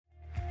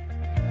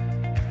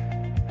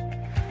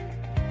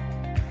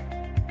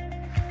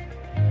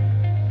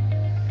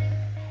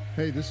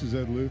Hey, this is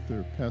Ed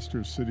Luther, pastor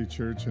of City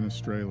Church in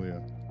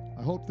Australia.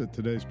 I hope that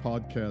today's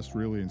podcast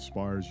really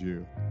inspires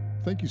you.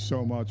 Thank you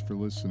so much for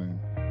listening.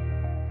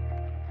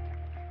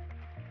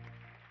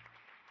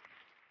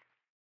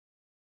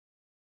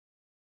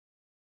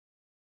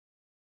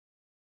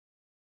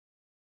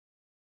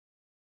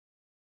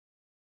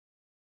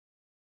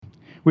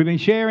 We've been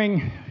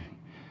sharing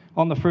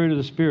on the fruit of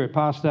the Spirit.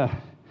 Pastor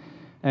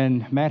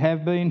and Matt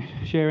have been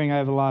sharing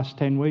over the last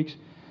 10 weeks.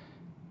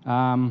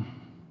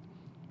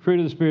 Fruit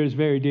of the Spirit is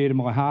very dear to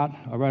my heart.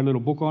 I wrote a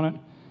little book on it.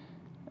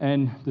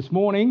 And this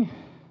morning,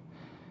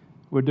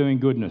 we're doing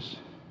goodness.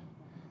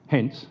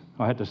 Hence,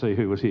 I had to see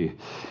who was here.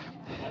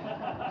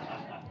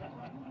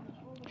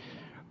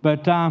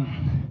 But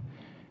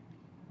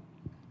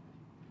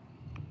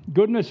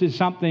goodness is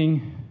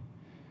something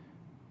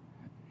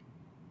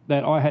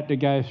that I had to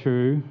go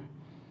through,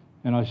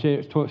 and I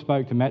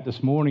spoke to Matt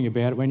this morning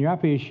about it. When you're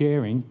up here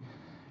sharing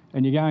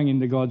and you're going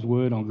into God's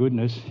Word on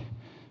goodness,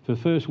 for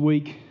the first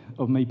week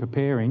of me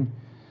preparing,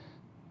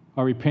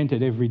 I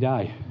repented every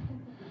day.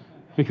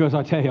 Because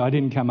I tell you, I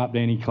didn't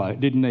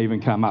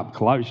even come up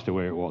close to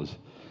where it was.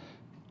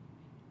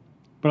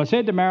 But I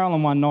said to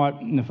Marilyn one night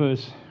in the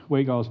first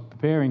week I was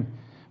preparing,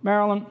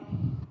 Marilyn,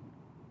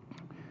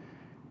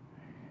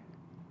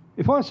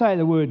 if I say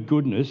the word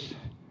goodness,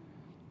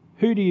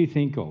 who do you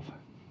think of?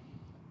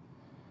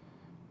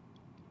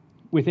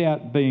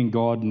 Without being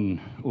God and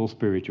all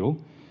spiritual,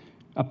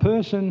 a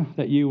person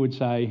that you would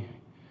say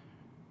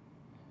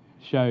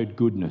showed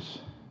goodness.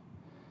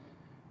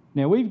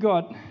 Now, we've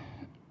got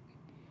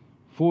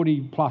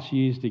 40 plus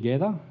years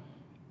together.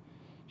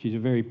 She's a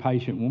very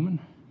patient woman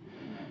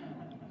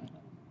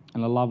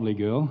and a lovely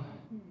girl.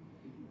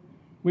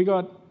 We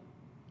got,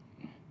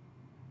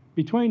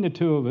 between the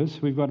two of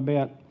us, we've got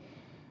about,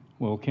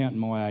 well, counting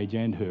my age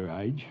and her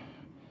age,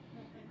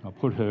 I'll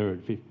put her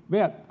at 50,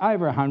 about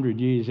over 100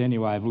 years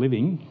anyway of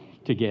living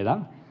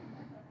together.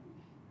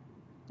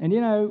 And you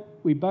know,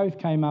 we both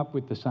came up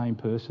with the same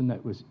person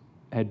that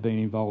had been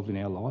involved in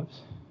our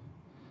lives.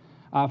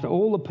 After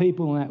all the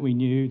people that we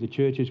knew, the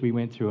churches we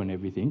went through and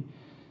everything,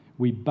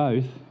 we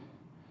both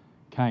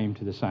came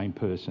to the same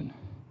person.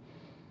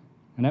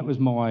 And that was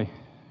my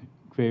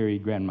fairy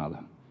grandmother.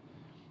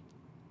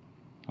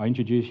 I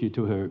introduced you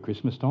to her at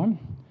Christmas time.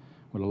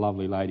 What a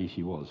lovely lady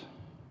she was.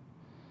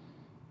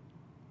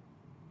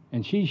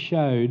 And she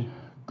showed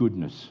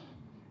goodness.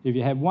 If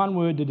you had one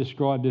word to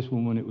describe this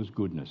woman, it was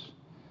goodness.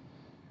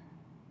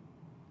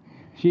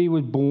 She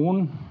was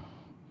born,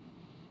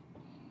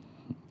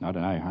 I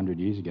don't know, 100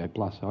 years ago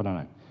plus, I don't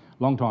know,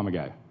 long time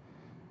ago.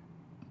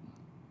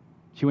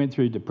 She went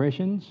through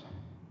depressions.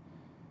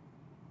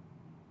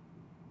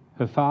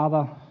 Her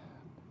father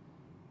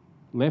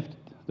left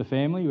the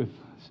family with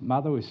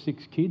mother with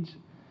 6 kids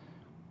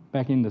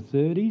back in the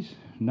 30s.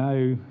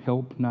 No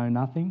help, no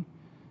nothing.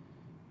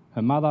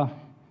 Her mother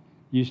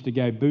used to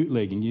go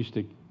bootlegging, used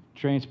to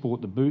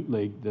transport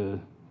the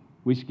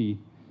whiskey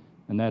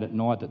and that at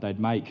night that they'd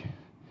make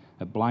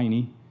at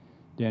Blaney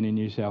down in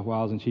New South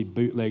Wales, and she'd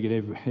bootleg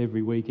it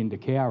every week into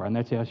Cowra, and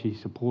that's how she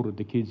supported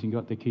the kids and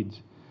got the kids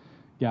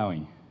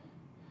going.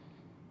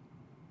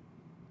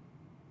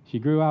 She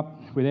grew up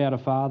without a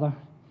father.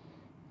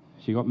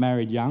 She got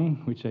married young,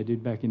 which they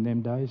did back in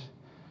them days.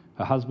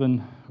 Her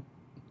husband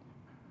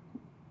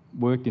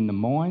worked in the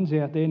mines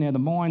out there. Now, the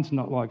mines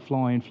not like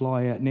fly in,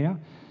 fly out now.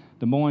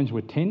 The mines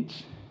were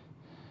tents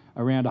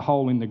around a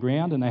hole in the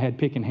ground, and they had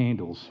pick and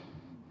handles.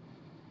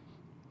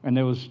 And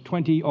there was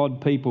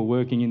 20-odd people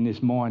working in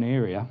this mine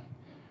area,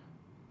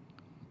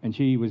 and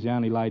she was the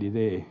only lady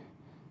there,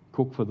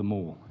 cook for them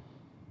all.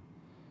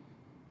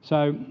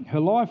 So her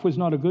life was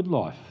not a good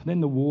life.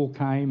 Then the war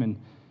came, and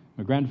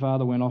my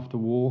grandfather went off to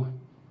war.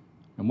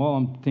 And while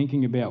I'm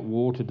thinking about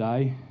war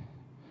today,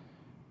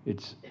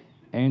 it's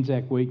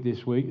Anzac Week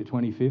this week, the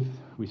 25th,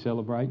 we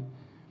celebrate.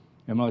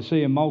 And when I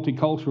see a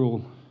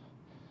multicultural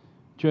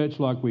church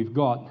like we've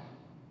got,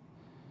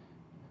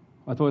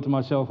 I thought to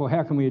myself, well,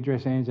 how can we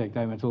address Anzac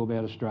Day when it's all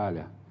about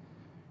Australia?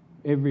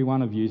 Every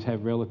one of you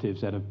have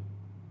relatives that have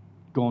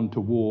gone to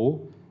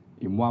war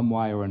in one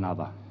way or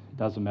another. It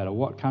doesn't matter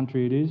what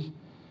country it is,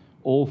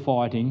 all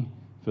fighting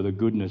for the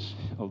goodness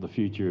of the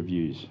future of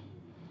yous.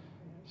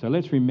 So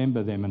let's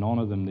remember them and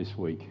honour them this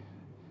week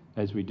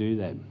as we do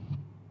that.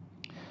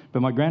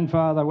 But my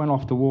grandfather went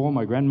off to war.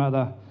 My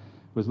grandmother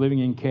was living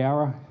in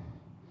Cowra.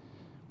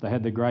 They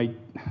had the great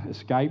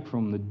escape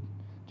from the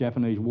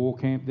Japanese war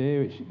camp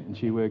there, and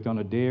she worked on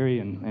a dairy,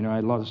 and anyway,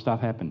 a lot of stuff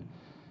happened.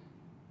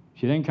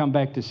 She then come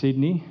back to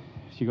Sydney.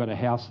 She got a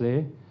house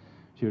there.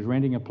 She was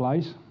renting a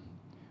place.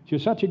 She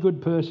was such a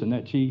good person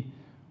that she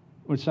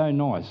was so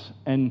nice.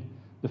 And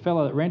the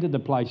fellow that rented the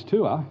place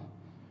to her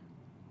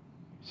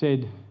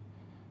said,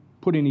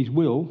 put in his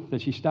will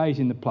that she stays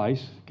in the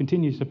place,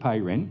 continues to pay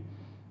rent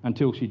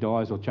until she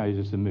dies or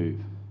chooses to move.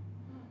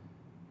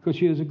 Because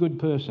she was a good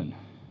person.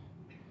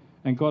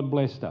 And God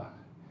blessed her.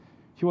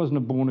 She wasn't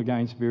a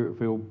born-again,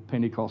 spirit-filled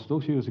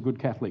Pentecostal. She was a good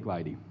Catholic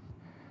lady.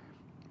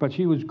 But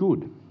she was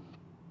good.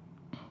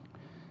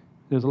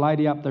 There's a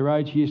lady up the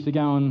road, she used to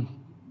go and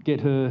get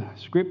her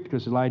script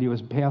because the lady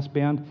was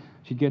housebound.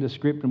 She'd get a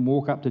script and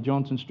walk up to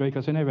Johnson Street,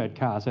 because I never had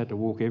cars, I had to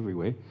walk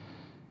everywhere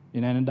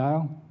in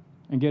Annandale,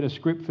 and get a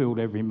script filled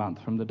every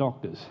month from the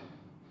doctors.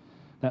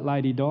 That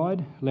lady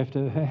died, left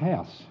her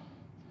house.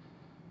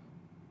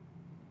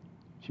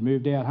 She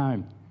moved out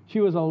home. She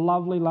was a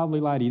lovely,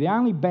 lovely lady. The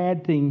only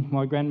bad thing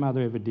my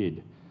grandmother ever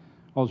did,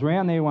 I was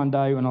around there one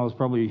day when I was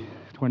probably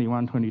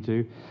 21,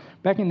 22.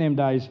 Back in them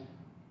days,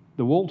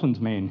 the Waltons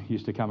man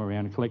used to come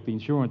around and collect the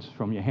insurance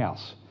from your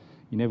house.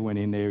 You never went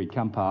in there, he'd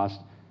come past,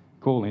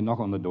 call in, knock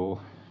on the door,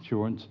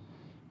 insurance,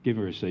 give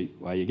her a receipt,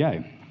 away you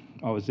go.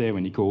 I was there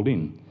when he called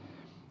in.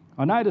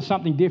 I noticed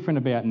something different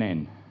about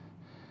Nan.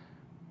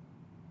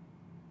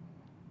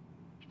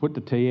 She put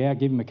the tea out,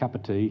 give him a cup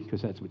of tea,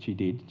 because that's what she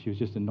did. She was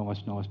just a nice,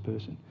 nice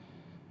person.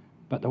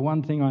 But the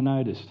one thing I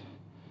noticed,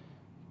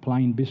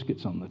 plain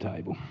biscuits on the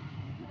table.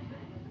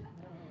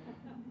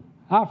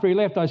 After he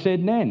left, I said,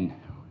 Nan,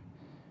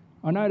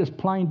 I noticed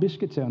plain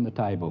biscuits on the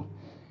table.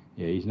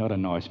 Yeah, he's not a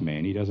nice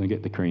man. He doesn't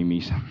get the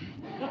creamies.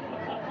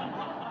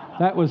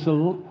 That was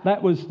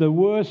the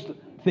worst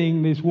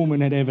thing this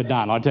woman had ever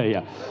done, I tell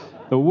you.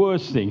 The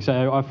worst thing.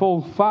 So I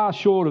fall far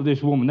short of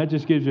this woman. That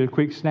just gives you a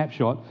quick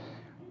snapshot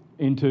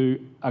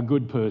into a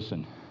good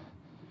person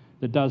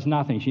that does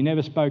nothing. She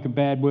never spoke a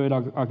bad word.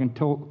 I can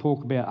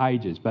talk about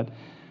ages. But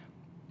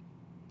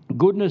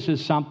goodness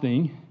is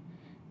something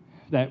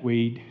that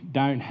we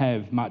don't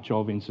have much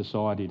of in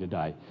society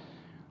today.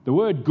 The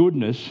word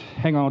goodness,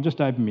 hang on, I'll just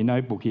open my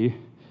notebook here.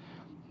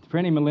 For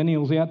any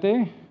millennials out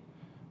there,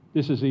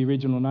 this is the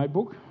original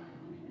notebook.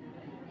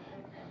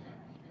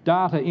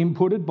 Data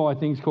inputted by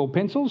things called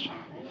pencils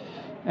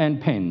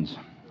and pens.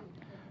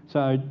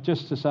 So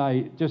just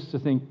to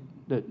think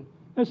that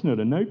that's not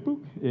a notebook.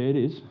 Yeah, it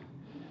is.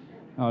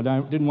 I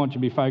didn't want you to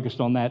be focused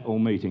on that all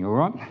meeting, all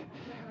right?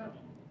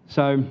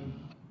 So,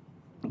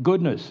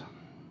 goodness.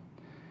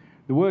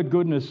 The word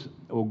goodness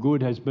or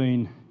good has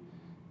been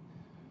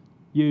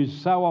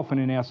used so often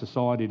in our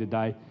society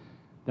today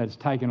that it's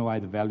taken away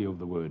the value of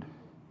the word.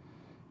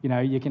 You know,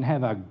 you can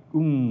have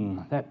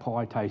that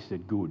pie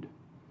tasted good.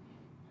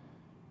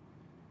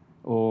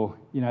 Or,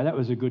 you know, that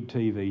was a good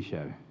TV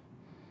show.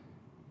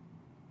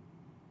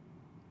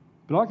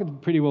 But I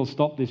could pretty well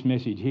stop this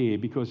message here,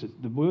 because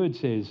the word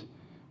says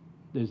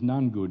there's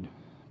none good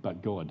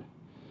but God.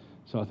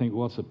 So I think,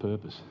 what's the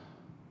purpose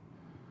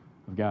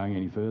of going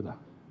any further?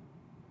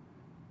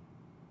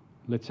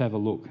 Let's have a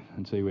look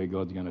and see where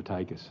God's going to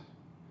take us.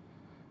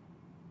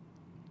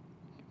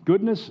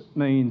 Goodness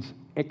means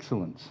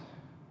excellence.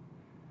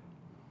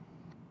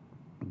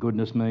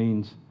 Goodness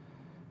means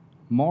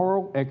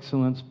moral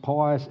excellence,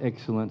 pious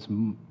excellence,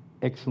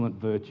 excellent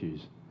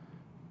virtues.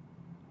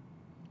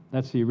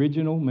 That's the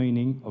original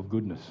meaning of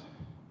goodness.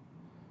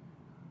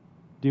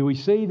 Do we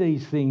see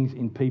these things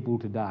in people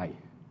today?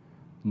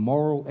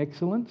 Moral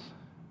excellence?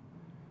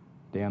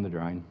 Down the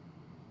drain.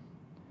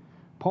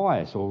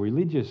 Pious or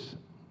religious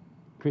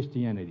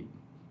Christianity?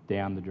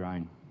 Down the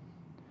drain.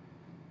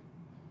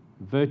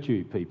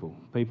 Virtue people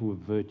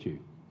with virtue?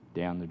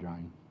 Down the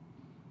drain.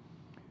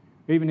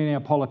 Even in our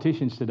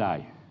politicians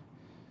today,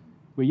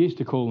 we used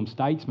to call them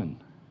statesmen.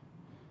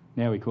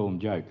 Now we call them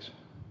jokes.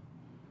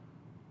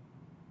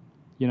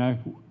 You know,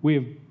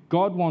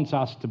 God wants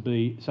us to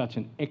be such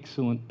an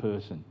excellent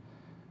person.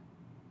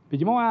 But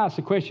you might ask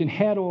the question,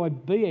 how do I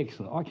be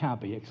excellent? I can't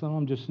be excellent,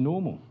 I'm just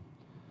normal.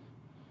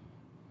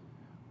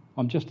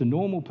 I'm just a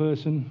normal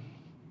person.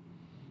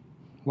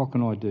 What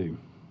can I do?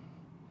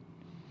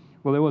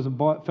 Well, there was a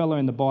fellow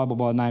in the Bible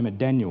by the name of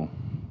Daniel.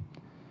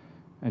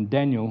 And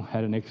Daniel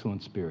had an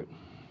excellent spirit.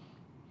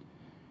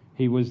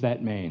 He was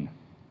that man.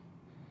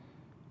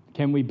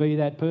 Can we be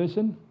that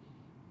person?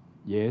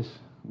 Yes,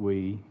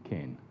 we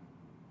can.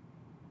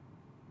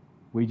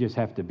 We just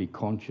have to be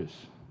conscious,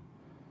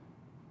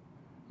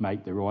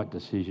 make the right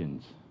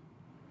decisions,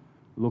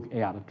 look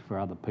out for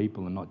other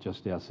people and not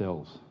just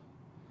ourselves.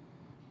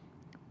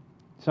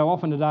 So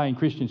often today in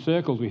Christian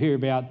circles we hear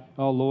about,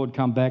 oh Lord,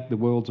 come back, the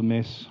world's a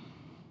mess.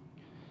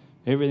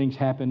 Everything's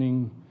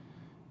happening.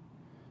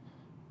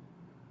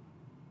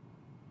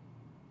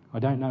 I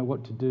don't know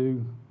what to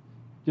do.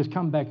 Just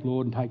come back,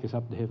 Lord, and take us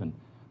up to heaven.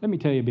 Let me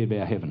tell you a bit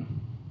about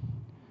heaven.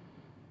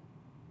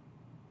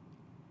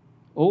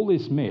 All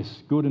this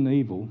mess, good and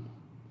evil,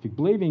 if you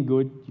believe in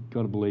good, you've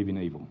got to believe in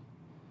evil.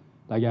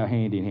 They go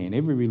hand in hand.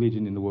 Every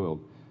religion in the world.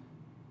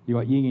 You've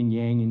got yin and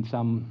yang in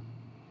some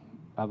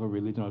other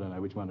religion, I don't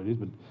know which one it is,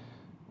 but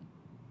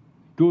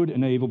good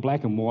and evil,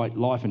 black and white,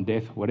 life and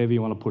death, whatever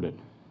you want to put it.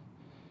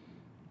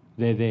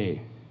 They're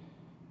there.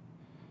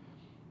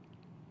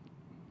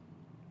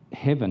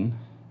 Heaven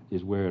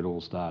is where it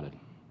all started.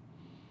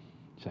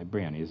 You say,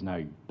 Browne, there's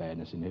no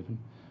badness in heaven.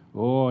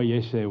 Oh,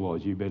 yes, there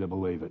was. You better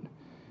believe it.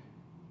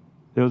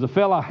 There was a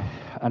fella,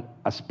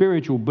 a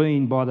spiritual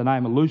being by the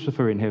name of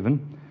Lucifer in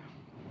heaven,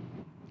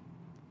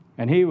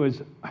 and he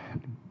was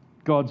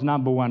God's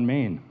number one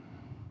man.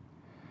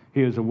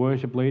 He was a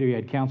worship leader. He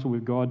had counsel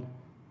with God.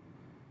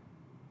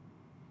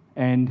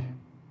 And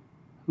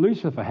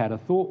Lucifer had a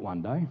thought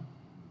one day.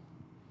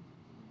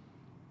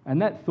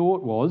 And that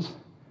thought was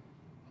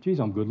geez,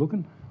 I'm good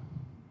looking.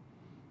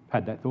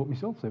 Had that thought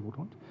myself several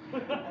times.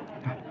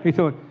 He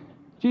thought,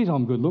 geez,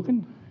 I'm good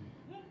looking.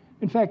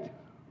 In fact,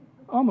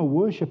 I'm a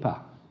worshipper.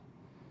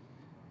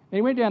 And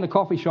he went down to a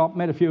coffee shop,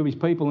 met a few of his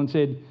people and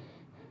said,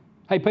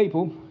 hey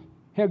people,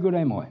 how good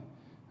am I?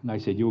 And they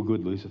said, you're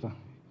good, Lucifer.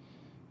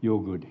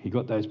 You're good. He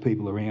got those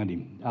people around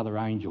him, other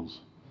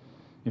angels.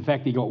 In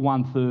fact, he got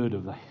 1/3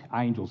 of the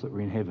angels that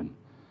were in heaven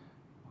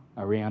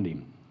around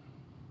him.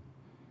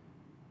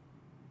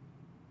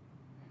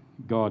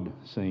 God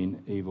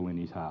seen evil in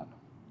his heart.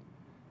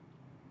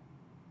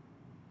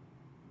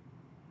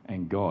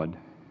 And God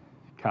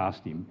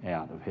cast him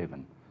out of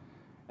heaven,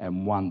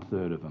 and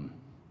 1/3 of them.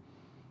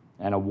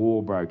 And a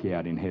war broke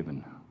out in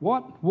heaven.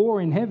 What?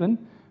 War in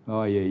heaven?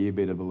 Oh yeah, you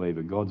better believe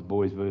it. God's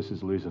boys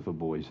versus Lucifer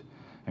boys.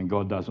 And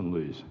God doesn't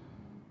lose.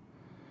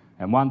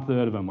 And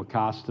 1/3 of them were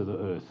cast to the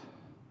earth.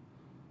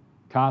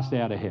 Cast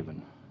out of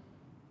heaven.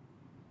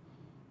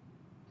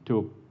 To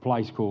a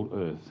place called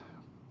earth.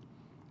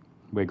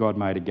 Where God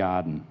made a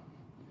garden.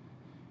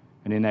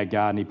 And in that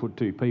garden he put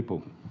 2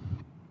 people.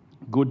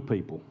 Good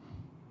people.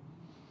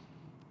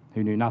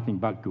 Who knew nothing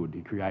but good.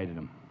 He created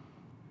them.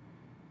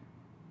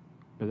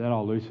 But that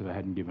old Lucifer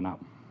hadn't given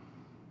up.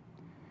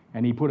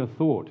 And he put a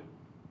thought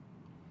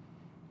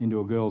into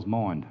a girl's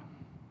mind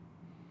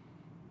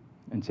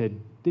and said,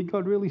 did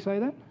God really say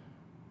that?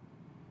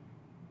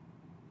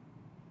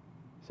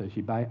 So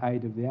she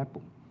ate of the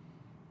apple.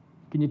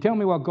 Can you tell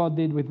me what God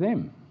did with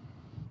them?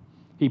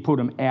 He put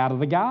them out of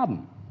the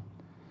garden.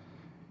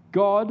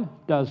 God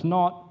does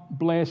not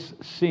bless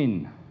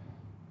sin.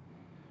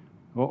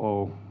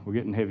 Uh-oh, we're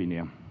getting heavy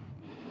now.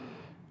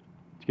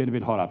 It's getting a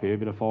bit hot up here, a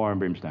bit of fire and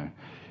brimstone.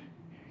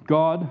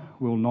 God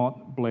will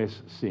not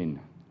bless sin.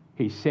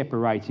 He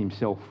separates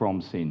himself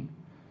from sin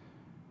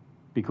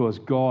because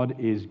God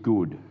is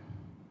good.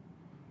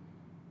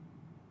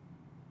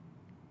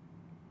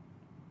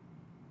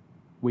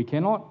 We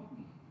cannot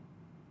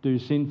do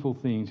sinful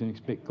things and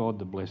expect God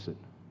to bless it.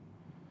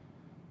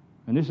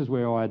 And this is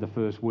where I had the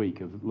first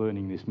week of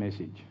learning this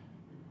message.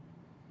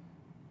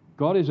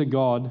 God is a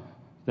God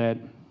that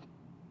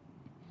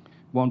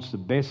wants the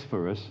best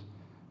for us,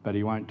 but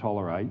he won't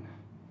tolerate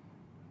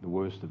the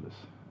worst of us.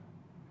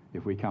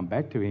 If we come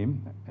back to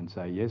him and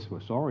say, yes,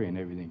 we're sorry and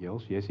everything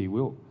else, yes, he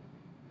will.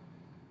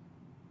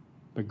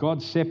 But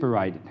God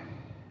separated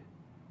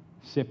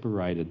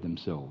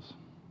themselves.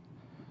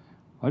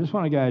 I just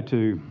want to go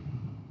to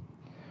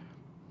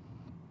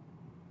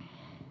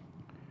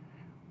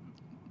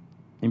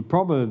in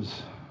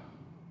Proverbs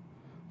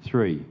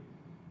 3,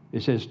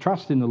 it says,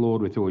 trust in the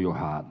Lord with all your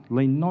heart.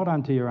 Lean not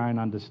unto your own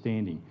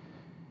understanding.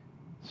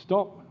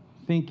 Stop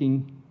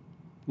thinking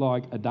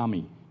like a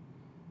dummy.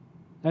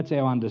 That's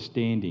our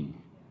understanding.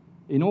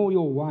 In all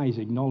your ways,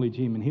 acknowledge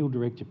him and he'll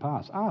direct your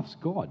paths.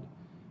 Ask God.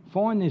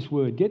 Find this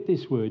word, get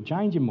this word,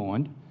 change your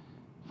mind,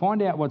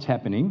 find out what's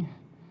happening,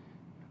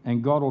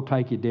 and God will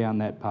take you down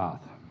that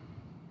path.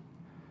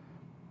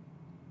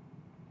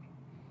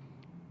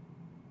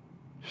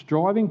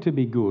 Striving to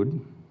be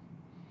good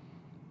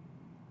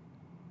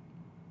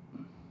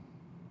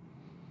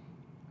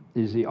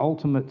is the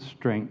ultimate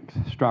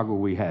struggle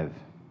we have.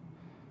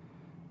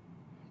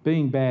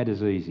 Being bad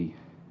is easy.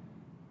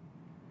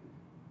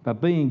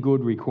 But being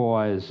good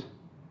requires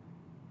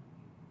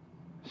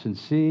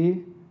sincere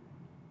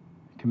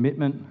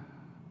commitment,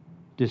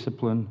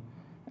 discipline,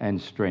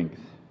 and strength.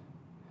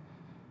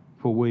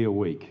 For we are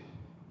weak.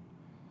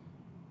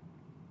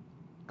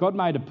 God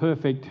made a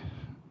perfect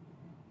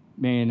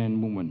man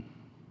and woman.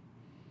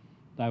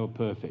 They were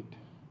perfect.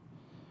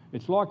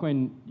 It's like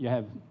when you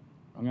have,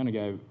 I'm going to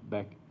go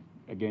back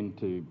again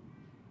to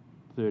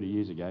 30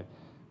 years ago,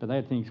 but they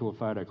had things called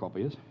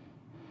photocopiers.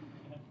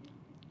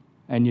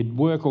 And you'd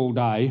work all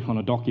day on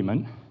a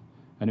document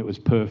and it was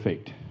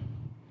perfect.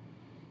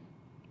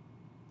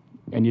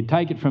 And you'd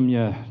take it from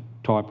your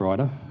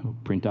typewriter or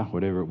printer,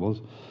 whatever it was,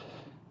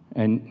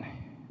 and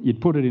you'd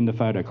put it in the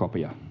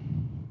photocopier.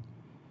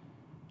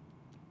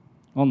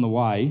 On the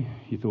way,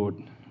 you thought,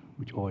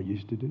 which I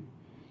used to do,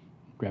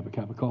 grab a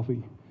cup of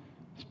coffee,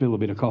 spill a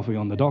bit of coffee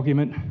on the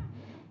document,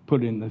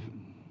 put it in the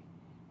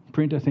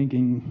printer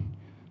thinking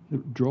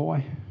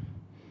dry,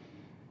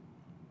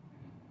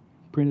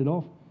 print it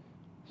off,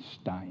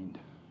 stained.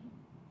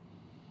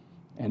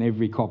 And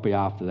every copy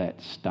after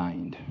that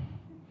stained.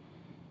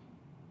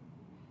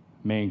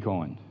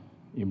 Mankind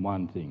in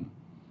one thing.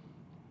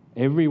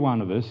 Every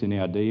one of us in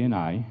our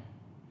DNA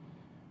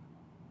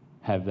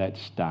have that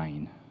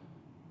stain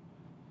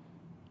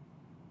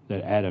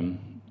that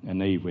Adam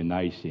and Eve when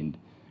they sinned.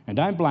 And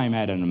don't blame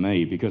Adam and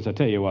me, because I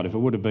tell you what, if it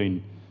would have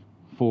been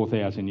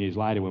 4,000 years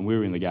later when we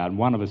were in the garden,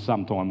 one of us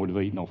sometime would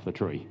have eaten off the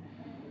tree.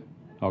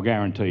 I'll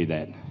guarantee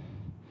that.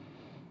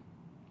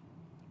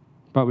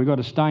 But we've got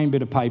a stained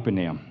bit of paper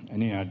now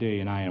and in our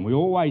DNA, and we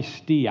always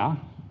steer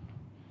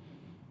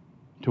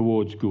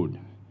towards good.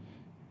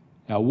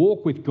 Our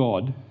walk with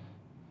God,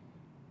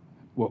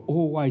 we're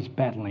always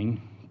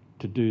battling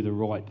to do the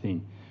right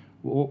thing.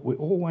 We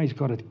always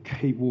got to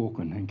keep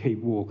walking and keep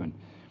walking.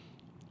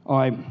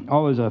 I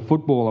was a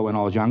footballer when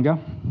I was younger,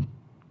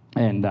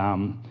 and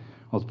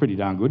I was pretty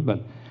darn good,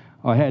 but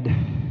I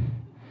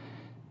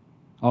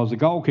was a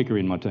goal kicker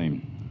in my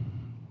team.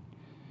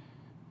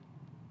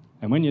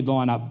 And when you'd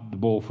line up the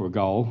ball for a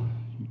goal,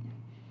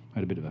 I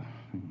had a bit of a...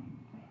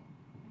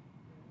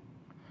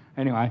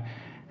 Anyway,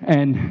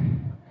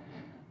 and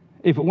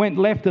if it went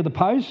left of the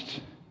post,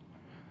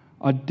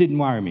 it didn't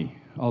worry me.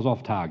 I was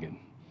off target.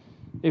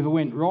 If it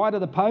went right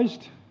of the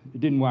post, it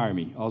didn't worry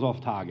me. I was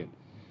off target.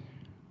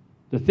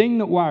 The thing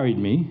that worried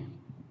me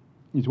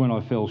is when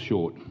I fell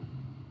short.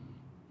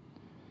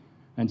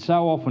 And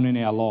so often in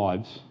our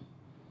lives,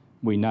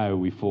 we know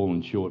we've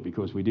fallen short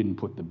because we didn't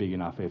put the big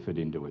enough effort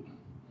into it.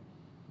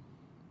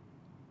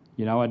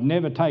 You know, I'd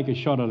never take a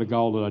shot at a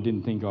goal that I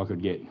didn't think I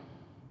could get.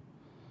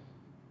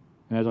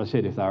 And as I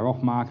said, if they were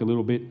off mark a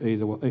little bit,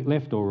 either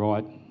left or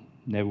right,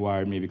 never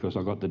worried me because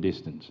I got the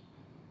distance.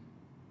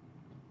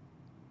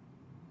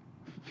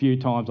 A few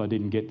times I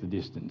didn't get the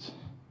distance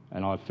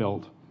and I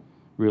felt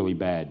really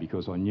bad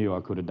because I knew I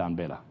could have done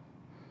better.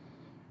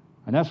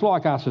 And that's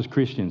like us as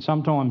Christians.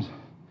 Sometimes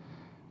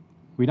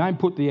we don't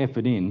put the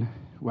effort in.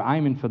 We're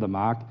aiming for the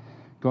mark.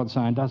 God's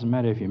saying, doesn't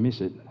matter if you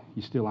miss it,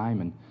 you're still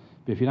aiming.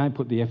 But if you don't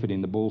put the effort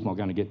in, the ball's not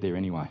going to get there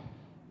anyway.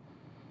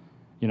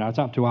 You know, it's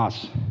up to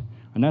us.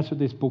 And that's what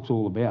this book's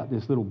all about,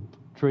 this little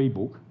tree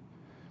book.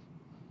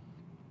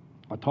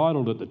 I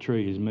titled it The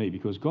Tree Is Me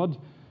because God's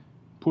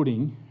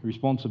putting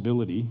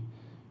responsibility.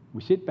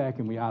 We sit back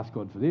and we ask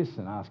God for this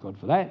and ask God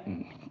for that,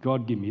 and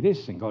God give me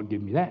this and God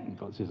give me that, and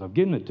God says, I've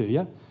given it to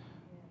you.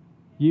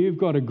 You've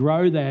got to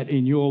grow that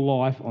in your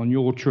life on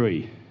your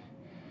tree.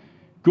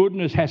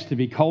 Goodness has to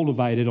be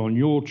cultivated on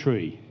your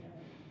tree.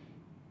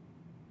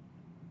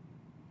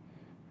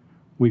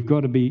 We've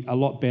got to be a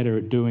lot better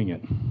at doing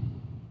it.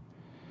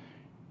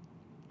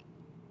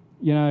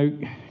 You know,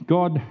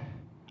 God,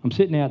 I'm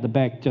sitting out the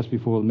back just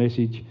before the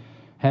message,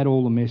 had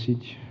all the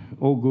message,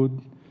 all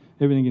good,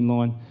 everything in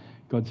line.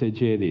 God said,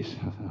 share this.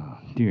 I thought, oh,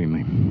 dear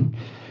me.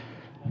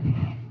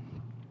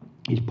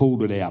 He's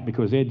pulled it out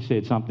because Ed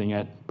said something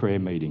at prayer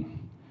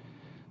meeting,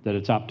 that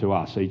it's up to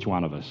us, each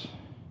one of us.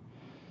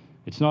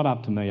 It's not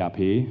up to me up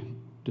here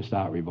to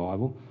start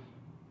revival.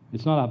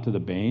 It's not up to the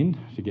band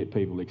to get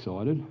people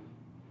excited.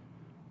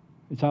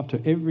 It's up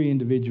to every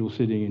individual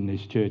sitting in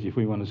this church. If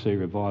we want to see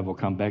revival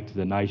come back to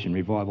the nation,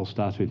 revival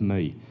starts with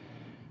me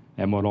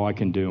and what I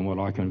can do and what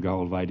I can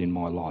cultivate in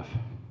my life.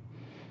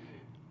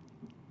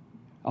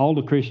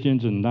 Older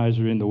Christians and those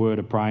who are in the Word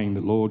are praying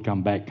that, Lord,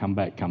 come back, come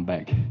back, come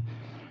back.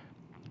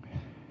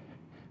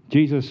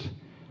 Jesus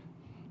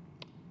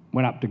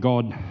went up to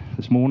God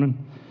this morning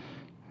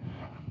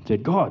and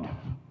said, God,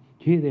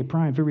 here they're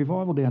praying for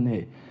revival down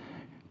there.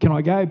 Can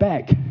I go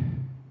back?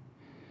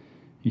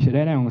 He said,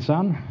 hang on,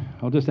 son,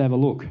 I'll just have a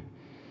look.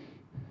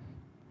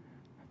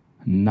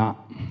 Nah,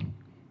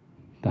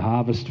 the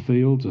harvest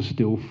fields are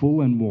still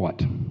full and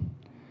white.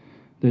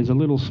 There's a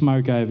little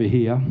smoke over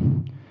here,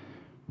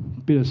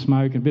 a bit of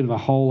smoke, a bit of a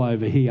hole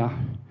over here,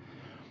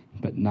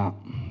 but nah,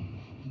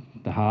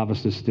 the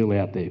harvest is still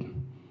out there.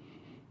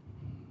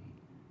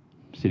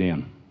 Sit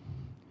down.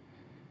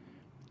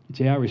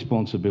 It's our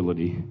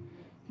responsibility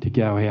to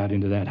go out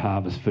into that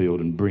harvest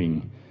field and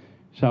bring.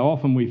 So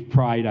often we've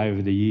prayed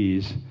over the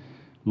years,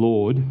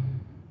 Lord,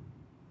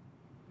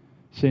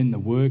 send the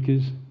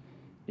workers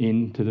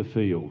into the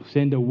field.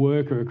 Send a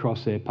worker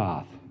across their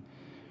path.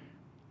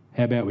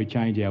 How about we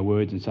change our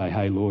words and say,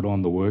 hey, Lord,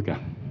 I'm the worker.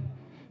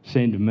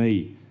 Send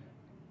me.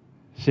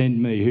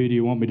 Send me. Who do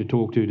you want me to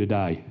talk to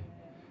today?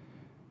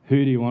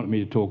 Who do you want me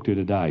to talk to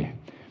today?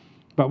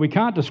 But we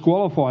can't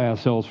disqualify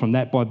ourselves from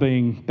that by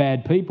being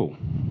bad people.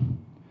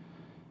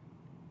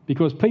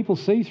 Because people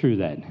see through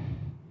that.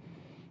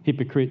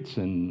 Hypocrites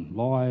and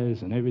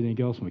liars and everything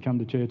else, and we come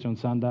to church on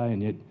Sunday,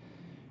 and yet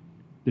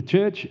the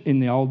church in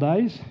the old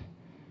days,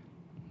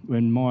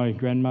 when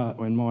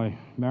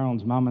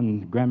Marilyn's mum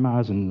and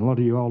grandmas and a lot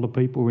of you older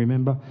people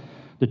remember,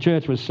 the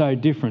church was so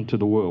different to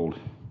the world.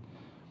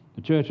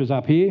 The church was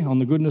up here on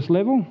the goodness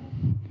level,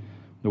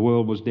 the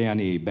world was down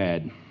here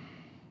bad.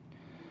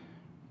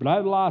 But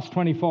over the last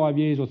 25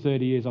 years or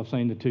 30 years, I've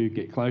seen the two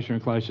get closer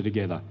and closer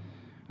together,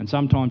 and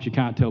sometimes you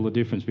can't tell the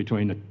difference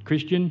between a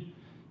Christian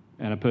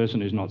and a person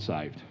who's not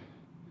saved.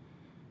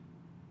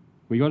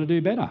 We got to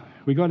do better.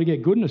 We got to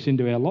get goodness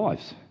into our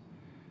lives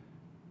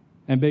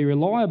and be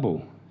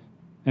reliable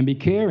and be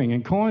caring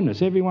and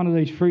kindness. Every one of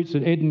these fruits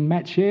that Ed and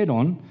Matt shared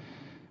on,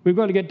 we've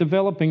got to get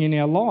developing in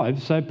our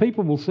lives so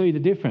people will see the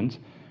difference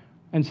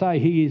and say,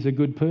 he is a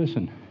good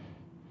person.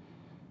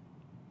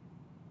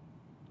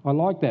 I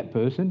like that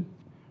person.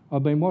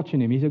 I've been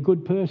watching him. He's a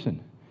good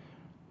person.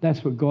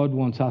 That's what God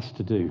wants us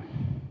to do.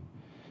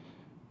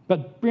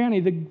 But Brownie,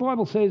 the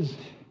Bible says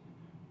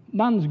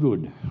none's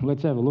good.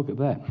 Let's have a look at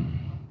that.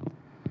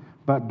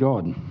 But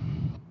God.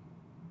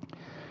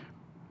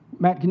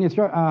 Matt, can you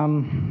throw...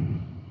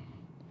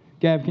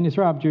 Gav, can you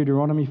throw up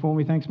Deuteronomy for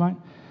me? Thanks, mate.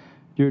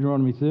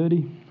 Deuteronomy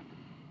 30.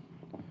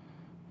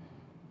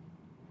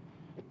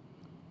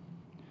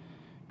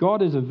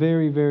 God is a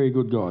very, very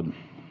good God.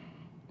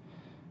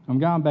 I'm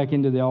going back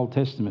into the Old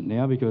Testament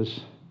now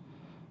because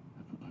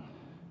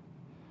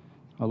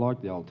I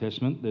like the Old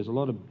Testament. There's a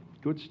lot of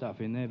good stuff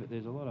in there, but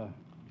there's a lot of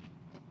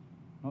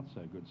not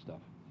so good stuff.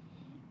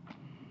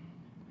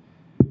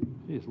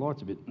 There's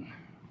lots of it.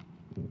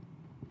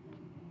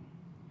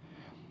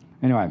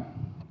 Anyway.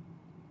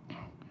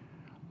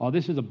 Oh,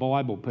 this is a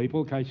Bible,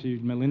 people, in case you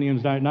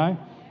millenniums don't know.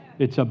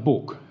 It's a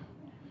book.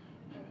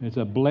 It's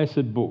a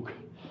blessed book.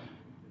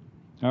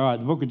 All right,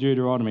 the book of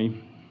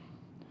Deuteronomy,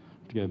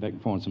 to go back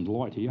and find some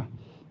light here,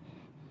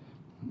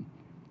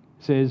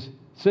 says,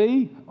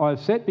 "See, I have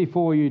set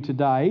before you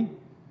today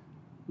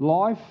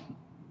life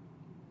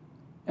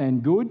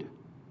and good,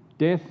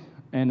 death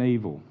and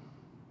evil.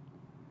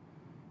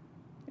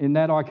 In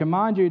that I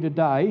command you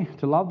today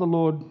to love the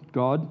Lord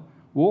God,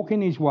 walk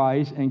in his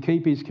ways and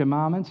keep his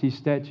commandments, his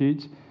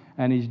statutes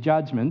and his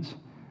judgments,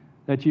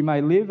 that you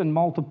may live and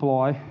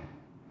multiply,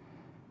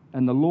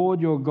 and the Lord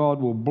your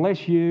God will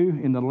bless you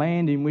in the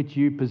land in which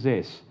you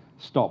possess."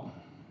 Stop.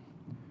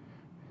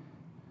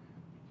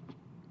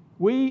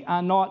 We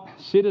are not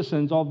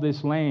citizens of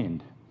this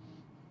land.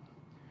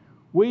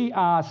 We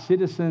are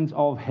citizens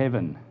of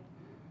heaven.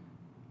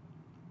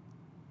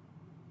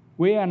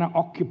 We are an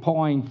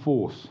occupying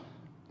force.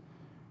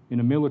 In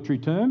a military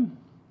term,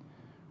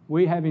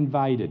 we have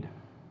invaded.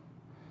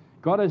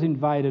 God has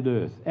invaded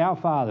earth. Our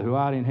Father who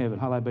art in heaven,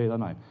 hallowed be thy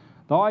name.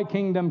 Thy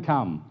kingdom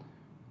come.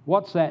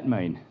 What's that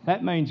mean?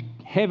 That means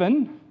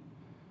heaven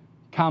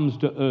comes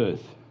to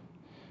earth.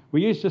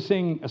 We used to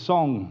sing a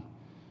song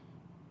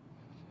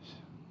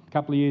a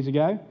couple of years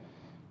ago.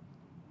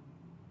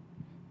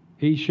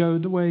 He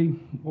showed the way,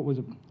 what was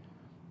it?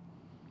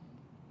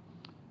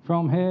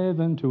 From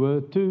heaven to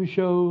earth to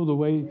show the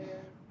way,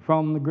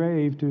 from the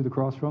grave to the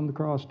cross, from the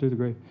cross to the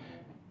grave.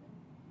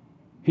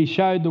 He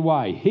showed the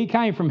way. He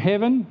came from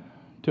heaven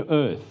to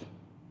earth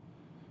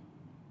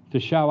to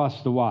show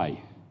us the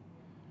way.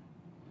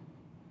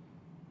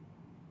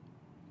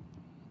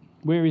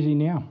 Where is he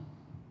now?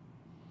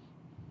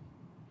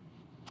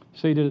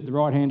 Seated at the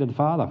right hand of the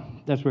Father.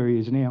 That's where he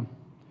is now.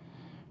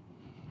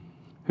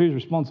 Whose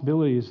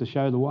responsibility is to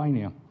show the way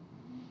now?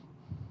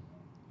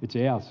 It's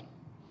ours.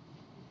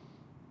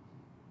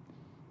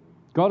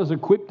 God has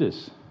equipped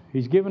us.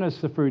 He's given us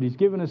the fruit. He's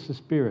given us the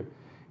Spirit.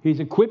 He's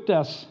equipped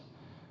us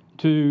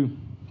to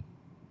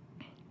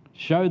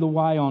show the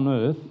way on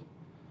earth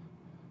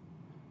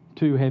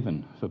to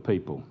heaven for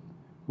people.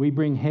 We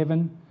bring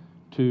heaven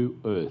to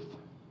earth.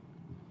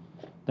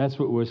 That's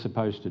what we're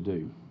supposed to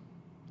do.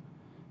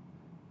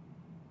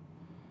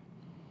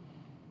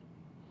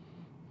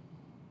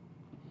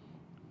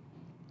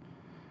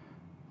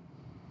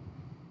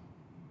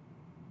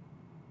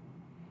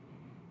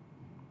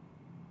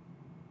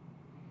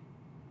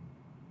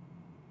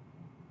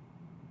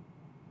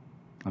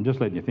 I'm just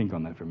letting you think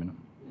on that for a minute.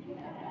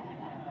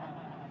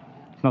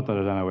 It's not that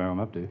I don't know where I'm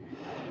up to.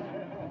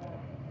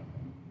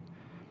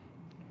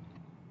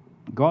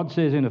 God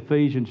says in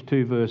Ephesians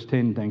 2 verse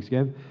 10, thanks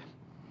Gav,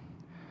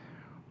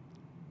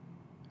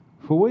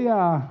 "For we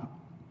are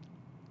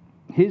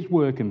his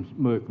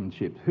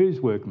workmanship." Whose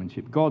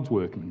workmanship? God's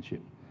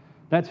workmanship.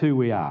 That's who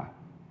we are.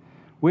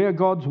 We are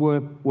God's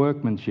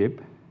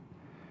workmanship,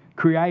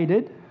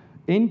 created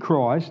in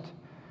Christ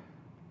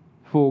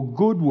for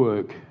good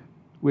work,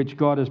 which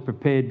God has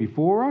prepared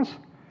before us,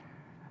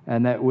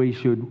 and that we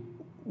should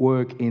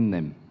work in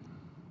them.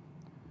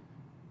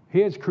 He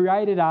has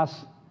created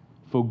us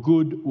for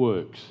good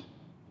works.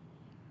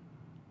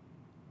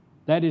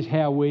 That is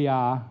how we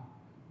are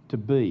to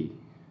be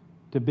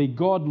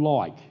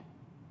God-like.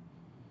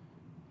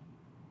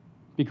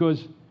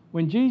 Because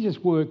when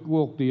Jesus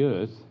walked the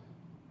earth,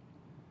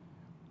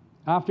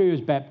 after he was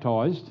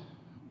baptised,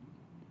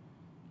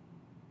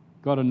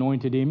 God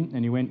anointed him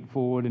and he went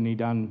forward and he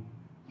done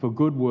for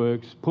good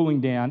works,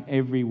 pulling down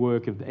every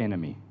work of the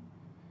enemy.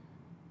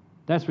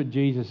 That's what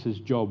Jesus'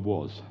 job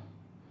was.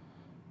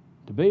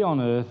 To be on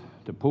earth,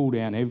 to pull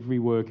down every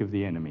work of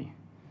the enemy.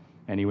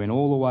 And he went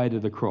all the way to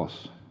the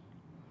cross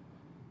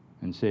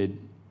and said,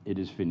 "It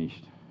is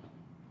finished."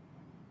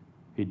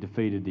 He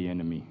defeated the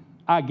enemy.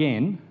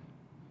 Again.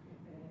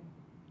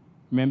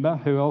 Remember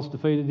who else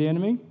defeated the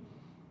enemy?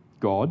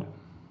 God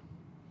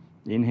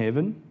in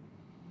heaven.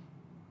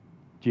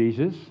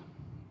 Jesus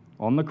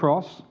on the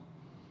cross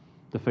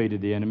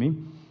defeated the enemy.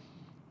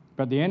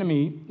 But the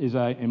enemy is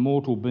an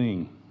immortal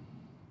being.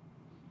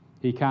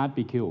 He can't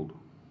be killed.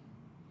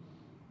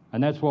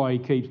 And that's why he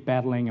keeps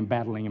battling and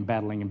battling and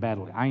battling and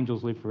battling.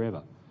 Angels live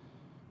forever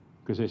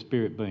because they're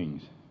spirit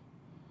beings.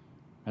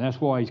 And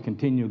that's why he's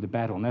continued the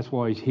battle. And that's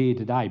why he's here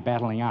today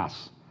battling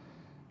us,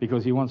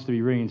 because he wants to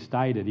be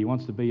reinstated. He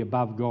wants to be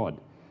above God.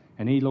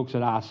 And he looks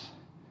at us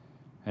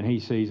and he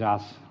sees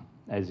us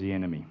as the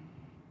enemy.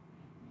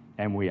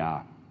 And we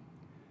are.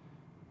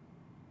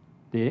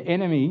 The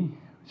enemy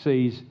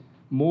sees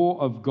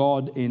more of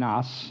God in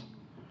us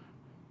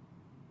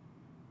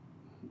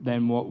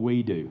than what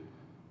we do.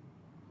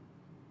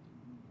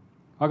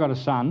 I got a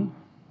son,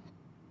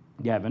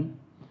 Gavin,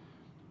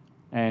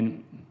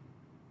 and,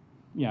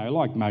 you know,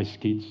 like most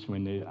kids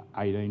when they're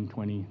 18,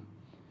 20,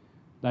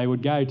 they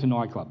would go to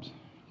nightclubs.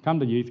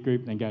 Come to youth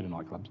group, then go to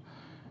nightclubs.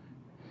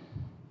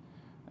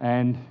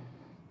 And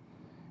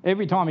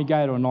every time he'd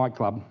go to a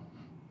nightclub,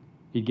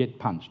 he'd get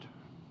punched.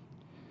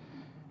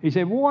 He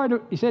said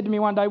to me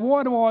one day,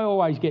 "Why do I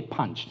always get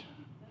punched?"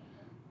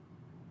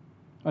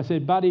 I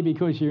said, "Buddy,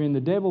 because you're in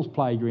the devil's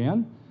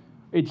playground.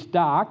 It's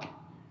dark,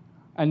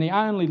 and the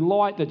only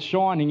light that's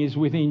shining is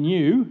within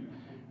you.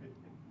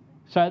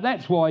 So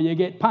that's why you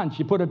get punched.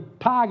 You put a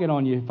target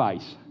on your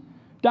face.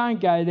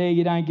 Don't go there,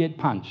 you don't get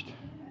punched.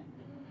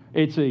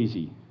 It's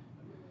easy."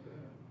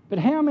 But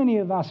how many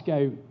of us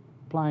go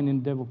playing in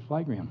the devil's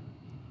playground?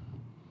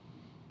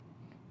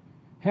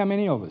 How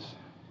many of us?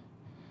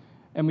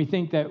 And we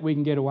think that we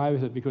can get away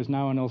with it because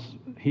no one else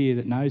here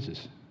that knows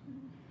us.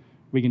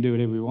 We can do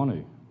whatever we want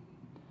to.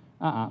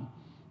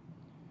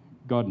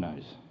 God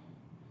knows.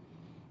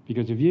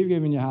 Because if you've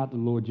given your heart to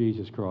the Lord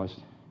Jesus Christ,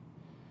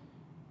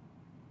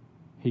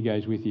 he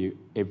goes with you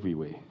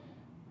everywhere.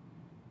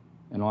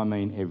 And I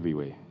mean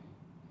everywhere.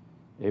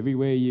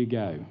 Everywhere you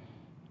go.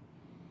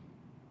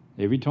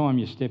 Every time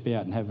you step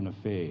out and have an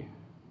affair.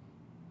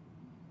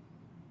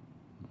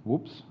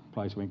 Whoops,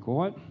 place went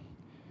quiet.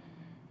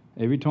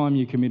 Every time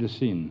you commit a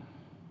sin,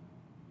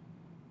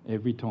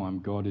 every time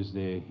God is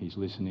there, he's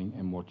listening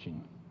and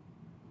watching.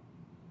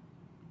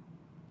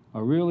 I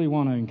really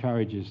want to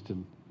encourage us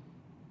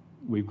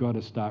we've got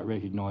to start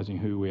recognising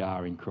who we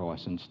are in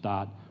Christ and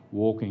start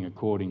walking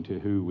according to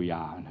who we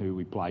are and who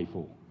we play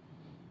for.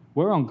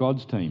 We're on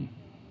God's team.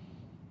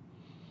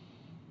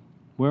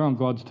 We're on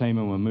God's team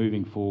and we're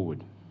moving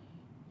forward.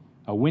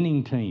 A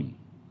winning team.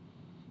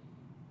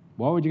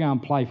 Why would you go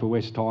and play for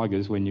West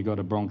Tigers when you've got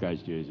a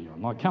Broncos jersey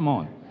on? Like, come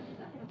on.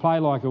 Play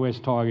like a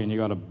West Tiger and you've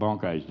got a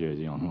Broncos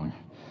jersey on.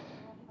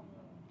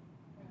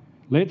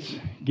 Let's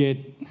get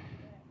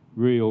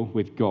real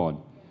with God.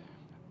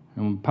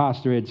 And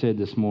Pastor Ed said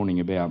this morning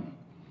about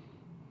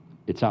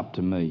it's up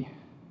to me.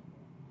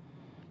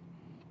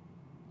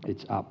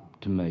 It's up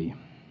to me.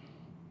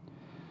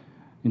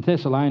 In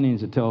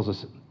Thessalonians it tells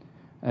us,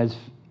 as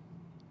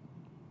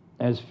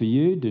for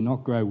you, do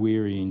not grow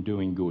weary in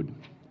doing good.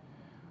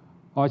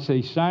 I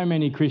see so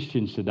many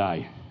Christians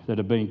today that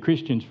have been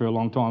Christians for a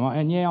long time.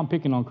 And yeah, I'm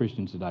picking on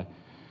Christians today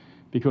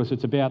because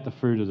it's about the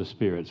fruit of the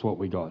Spirit. It's what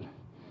we got.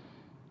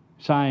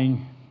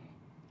 Saying,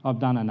 I've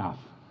done enough.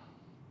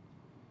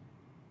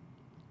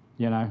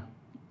 You know,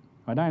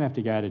 I don't have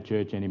to go to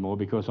church anymore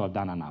because I've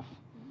done enough.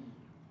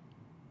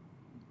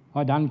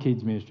 I've done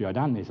kids ministry. I've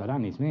done this.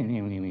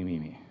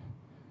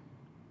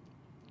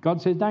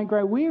 God says, don't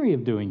grow weary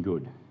of doing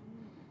good.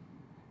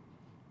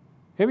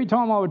 Every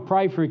time I would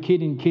pray for a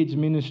kid in kids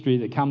ministry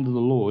that come to the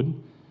Lord,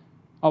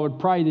 I would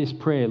pray this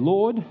prayer: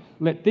 Lord,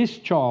 let this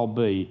child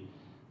be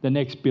the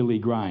next Billy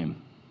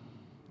Graham.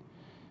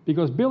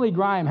 Because Billy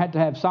Graham had to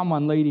have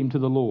someone lead him to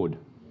the Lord.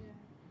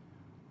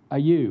 Are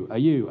you?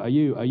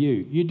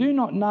 You do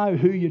not know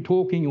who you're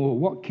talking or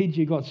what kids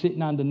you got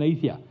sitting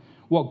underneath you,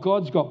 what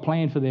God's got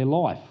planned for their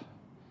life.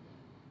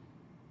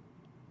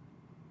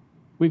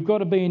 We've got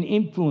to be an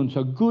influence,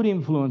 a good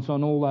influence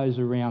on all those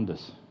around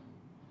us.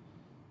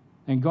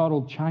 And God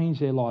will change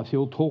their lives.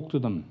 He'll talk to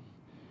them.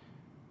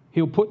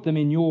 He'll put them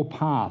in your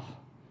path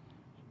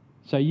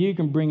so you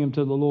can bring them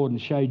to the Lord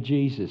and show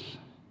Jesus.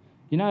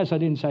 You notice I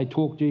didn't say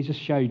talk Jesus,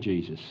 show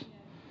Jesus.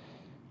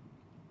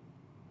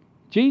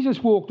 Jesus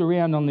walked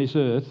around on this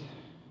earth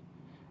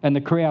and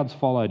the crowds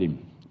followed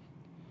him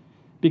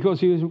because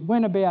he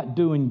went about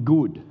doing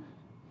good,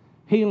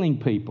 healing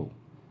people,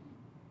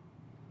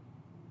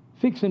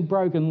 fixing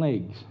broken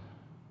legs,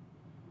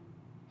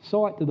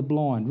 sight to the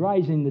blind,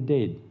 raising the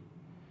dead,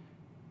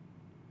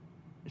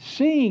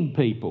 seeing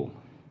people.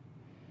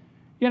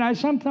 You know,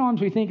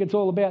 sometimes we think it's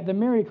all about the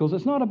miracles.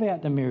 It's not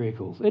about the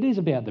miracles. It is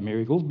about the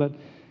miracles, but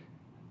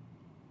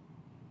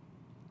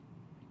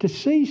to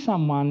see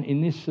someone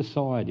in this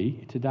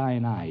society today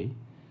and age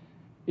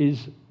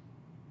is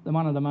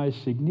one of the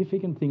most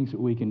significant things that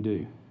we can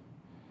do.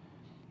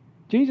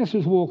 Jesus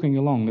was walking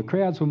along. The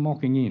crowds were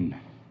mocking in.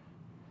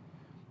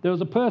 There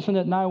was a person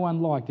that no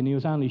one liked and he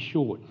was only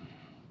short.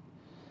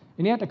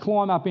 And he had to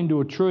climb up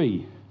into a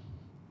tree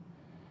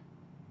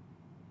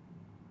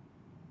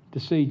to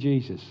see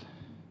Jesus.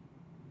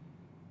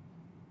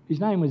 His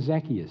name was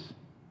Zacchaeus.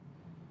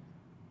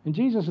 And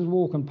Jesus was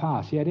walking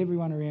past. He had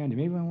everyone around him.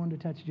 Everyone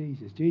wanted to touch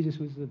Jesus. Jesus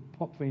was the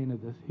pop fan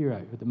of the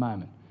hero at the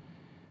moment.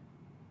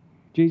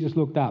 Jesus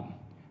looked up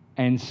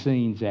and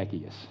seen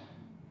Zacchaeus.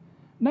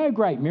 No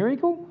great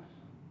miracle.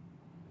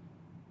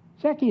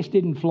 Zacchaeus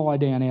didn't fly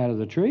down out of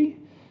the tree.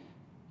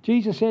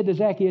 Jesus said to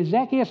Zacchaeus,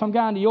 Zacchaeus, I'm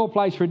going to your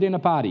place for a dinner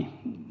party.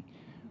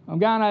 I'm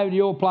going over to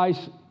your place,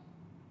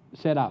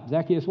 set up.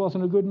 Zacchaeus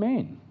wasn't a good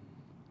man.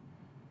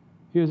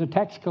 He was a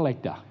tax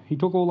collector. He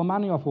took all the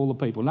money off all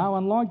the people. No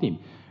one liked him.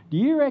 Do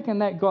you reckon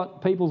that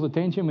got people's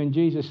attention when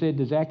Jesus said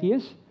to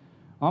Zacchaeus,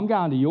 I'm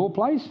going to your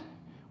place?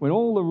 When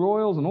all the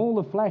royals and all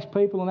the flash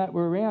people and that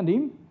were around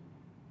him,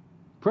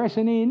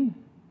 pressing in,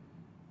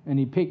 and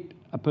he picked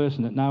a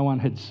person that no one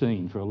had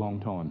seen for a long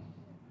time.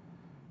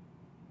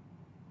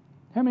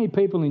 How many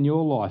people in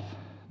your life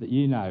that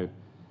you know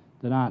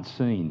that aren't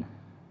seen?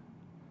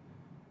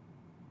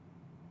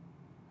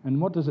 And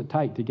what does it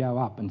take to go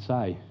up and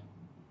say,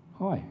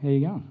 hi, how you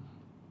going?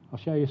 I'll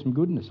show you some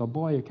goodness. I'll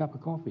buy you a cup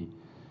of coffee.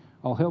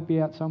 I'll help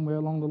you out somewhere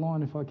along the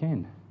line if I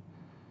can.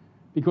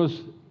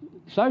 Because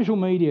social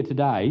media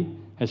today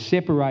has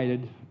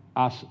separated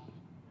us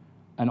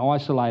and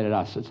isolated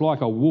us. It's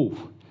like a wolf.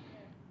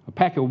 A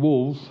pack of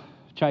wolves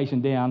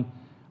chasing down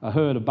a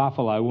herd of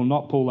buffalo will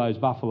not pull those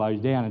buffaloes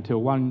down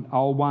until one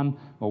old one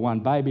or one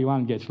baby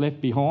one gets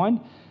left behind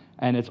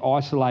and it's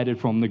isolated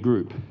from the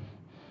group.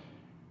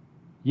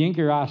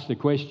 Yinka asked the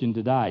question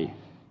today,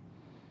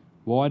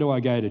 why do I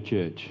go to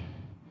church?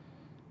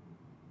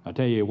 I'll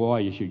tell you why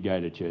you should go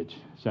to church,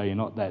 so you're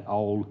not that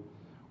old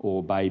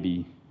or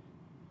baby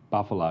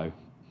buffalo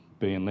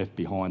being left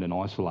behind and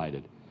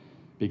isolated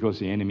because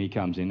the enemy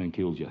comes in and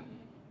kills you.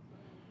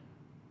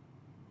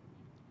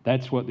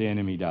 That's what the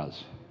enemy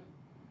does.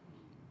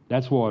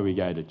 That's why we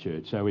go to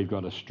church. So we've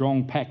got a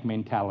strong pack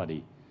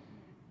mentality.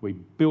 We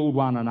build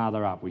one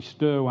another up. We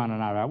stir one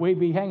another up.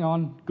 We hang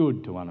on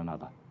good to one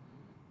another.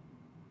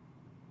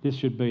 This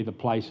should be the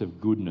place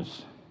of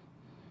goodness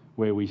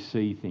where we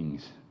see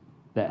things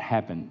that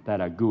happen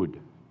that are good.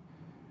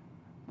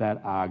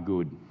 That are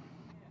good.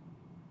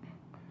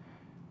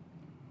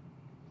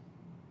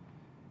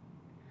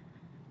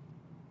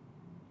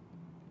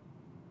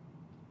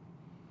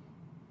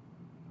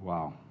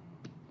 Wow.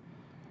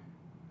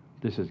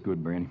 This is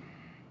good, Browne.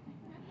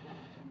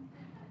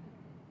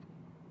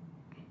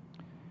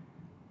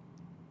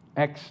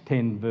 Acts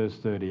 10 verse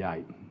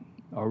 38.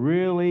 I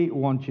really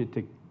want you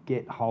to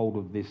get hold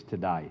of this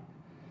today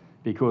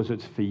because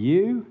it's for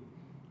you,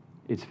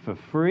 it's for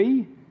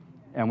free,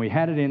 and we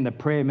had it in the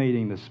prayer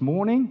meeting this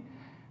morning,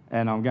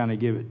 and I'm going to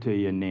give it to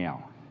you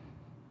now.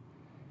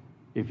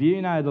 If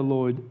you know the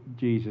Lord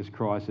Jesus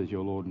Christ as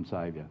your Lord and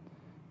Saviour,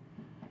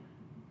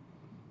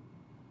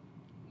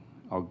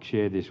 I'll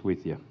share this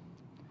with you.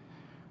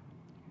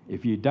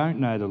 If you don't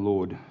know the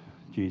Lord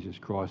Jesus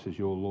Christ as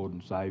your Lord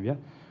and Saviour,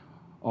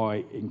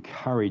 I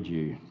encourage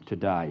you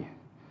today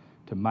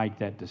to make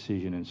that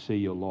decision and see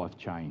your life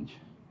change.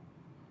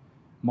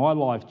 My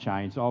life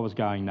changed. I was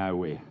going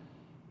nowhere.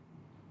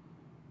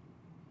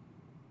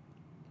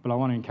 But I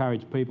want to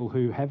encourage people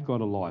who have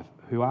got a life,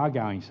 who are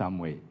going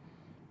somewhere.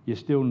 You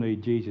still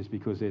need Jesus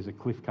because there's a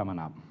cliff coming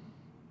up.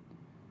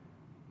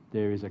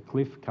 There is a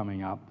cliff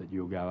coming up that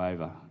you'll go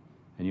over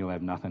and you'll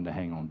have nothing to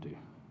hang on to.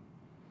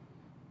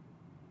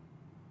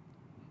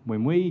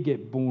 When we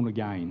get born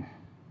again,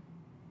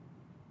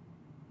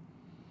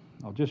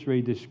 I'll just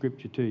read this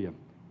scripture to you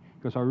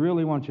because I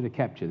really want you to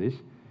capture this.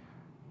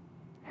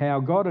 How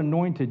God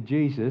anointed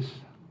Jesus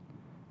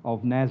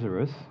of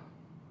Nazareth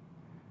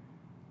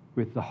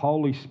with the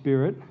Holy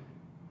Spirit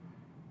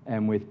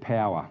and with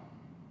power.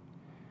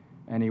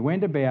 And he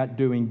went about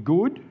doing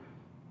good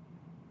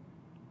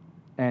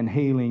and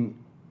healing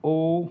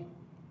all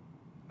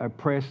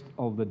oppressed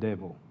of the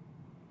devil.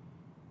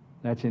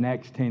 That's in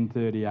Acts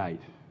 10:38.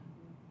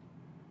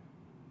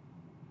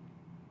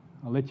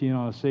 I'll let you in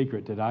on a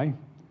secret today.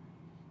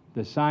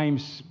 The same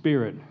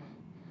Spirit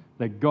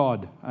that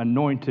God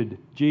anointed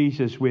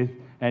Jesus with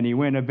and he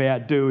went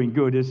about doing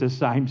good is the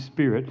same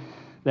Spirit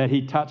that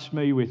he touched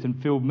me with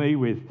and filled me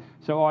with,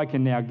 so I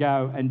can now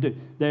go and do.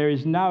 There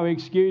is no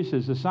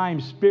excuses. The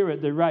same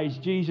Spirit that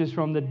raised Jesus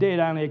from the dead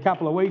only a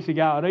couple of weeks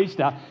ago at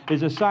Easter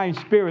is the same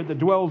Spirit that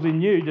dwells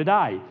in you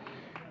today.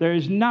 There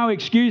is no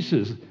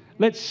excuses.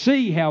 Let's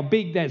see how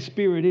big that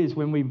Spirit is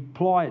when we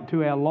apply it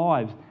to our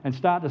lives and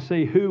start to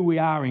see who we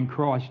are in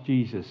Christ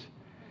Jesus.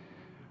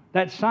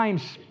 That same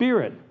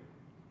Spirit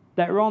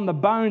that were on the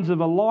bones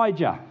of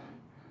Elijah.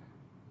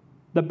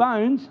 The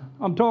bones,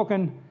 I'm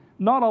talking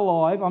not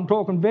alive, I'm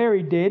talking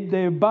very dead,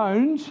 they're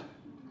bones.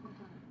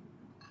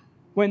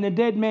 When the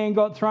dead man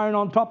got thrown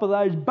on top of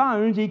those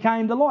bones, he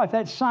came to life.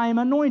 That same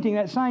anointing,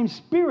 that same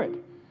Spirit.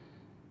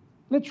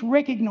 Let's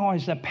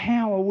recognise the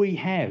power we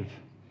have.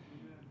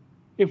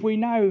 If we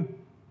know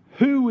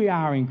who we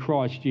are in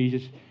Christ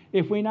Jesus,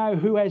 if we know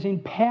who has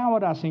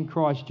empowered us in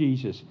Christ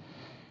Jesus,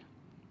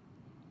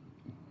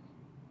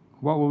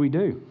 what will we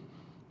do?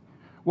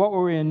 What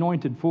were we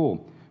anointed for?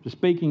 To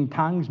speak in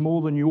tongues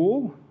more than you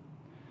all?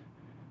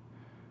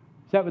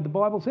 Is that what the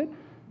Bible said?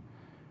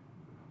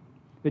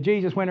 That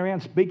Jesus went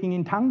around speaking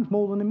in tongues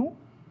more than them all?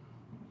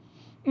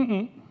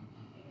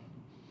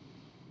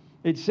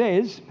 It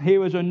says he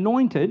was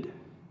anointed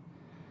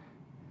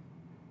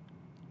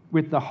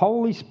with the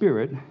Holy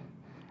Spirit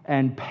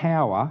and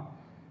power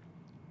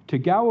to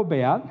go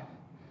about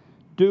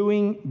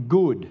doing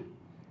good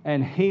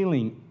and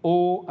healing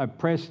all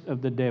oppressed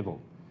of the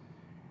devil.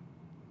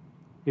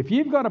 If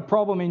you've got a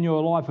problem in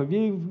your life, if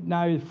you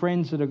know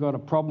friends that have got a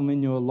problem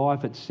in your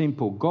life, it's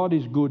simple. God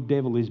is good,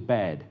 devil is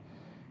bad.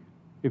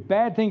 If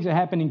bad things are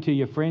happening to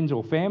your friends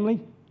or family,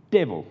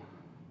 devil.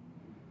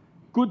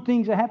 Good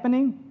things are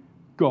happening,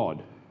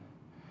 God.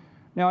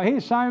 Now, I hear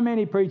so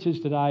many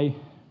preachers today,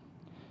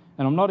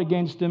 and I'm not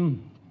against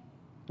them.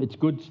 It's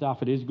good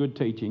stuff. It is good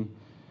teaching.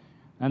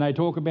 And they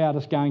talk about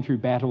us going through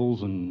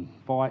battles and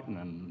fighting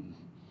and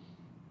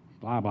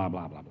blah, blah,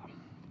 blah, blah, blah.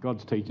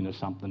 God's teaching us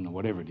something or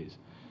whatever it is.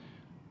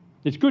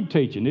 It's good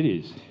teaching, it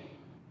is.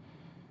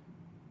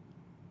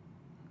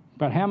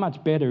 But how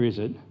much better is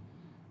it?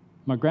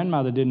 My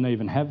grandmother didn't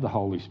even have the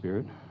Holy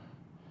Spirit.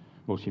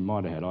 Well, she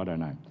might have had, I don't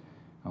know.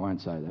 I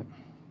won't say that.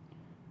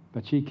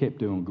 But she kept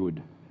doing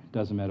good.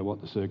 Doesn't matter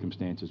what the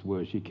circumstances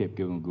were, she kept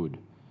doing good.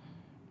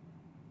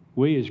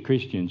 We as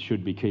Christians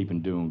should be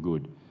keeping doing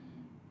good.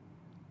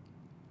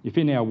 If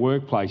in our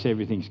workplace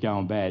everything's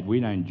going bad, we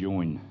don't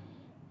join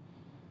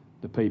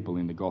the people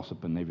in the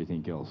gossip and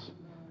everything else,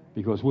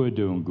 because we're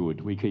doing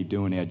good. We keep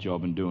doing our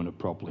job and doing it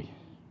properly.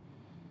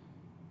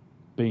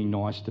 Being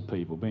nice to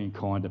people, being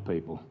kind to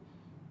people.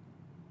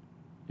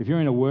 If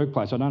you're in a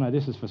workplace, I don't know,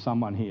 this is for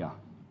someone here.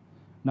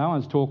 No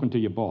one's talking to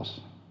your boss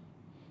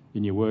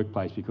in your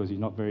workplace because he's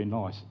not very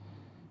nice.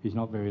 He's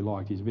not very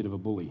liked. He's a bit of a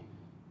bully.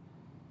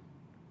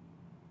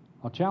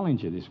 I'll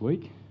challenge you this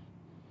week.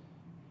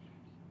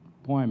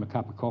 Buy him a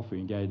cup of coffee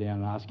and go down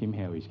and ask him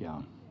how he's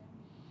going.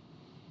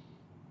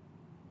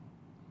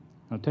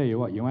 I'll tell you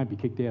what, you won't be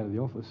kicked out of the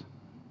office.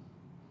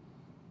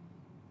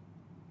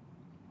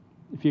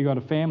 If you've got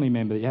a family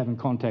member that you haven't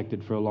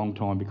contacted for a long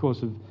time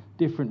because of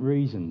different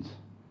reasons,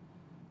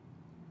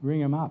 ring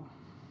them up.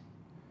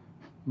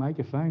 Make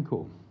a phone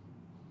call.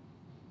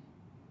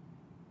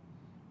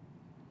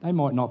 They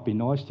might not be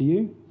nice to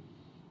you.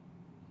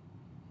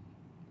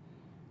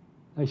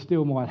 They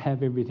still might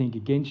have everything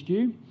against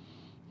you.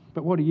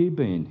 But what are you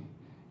being?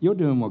 You're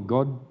doing what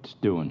God's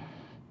doing.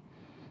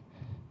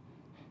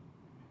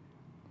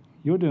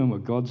 You're doing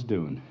what God's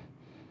doing.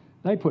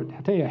 I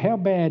tell you, how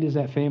bad is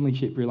that family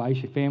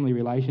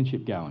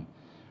relationship going?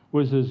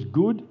 Was as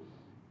good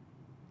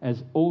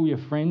as all your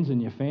friends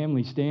and your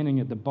family standing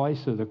at the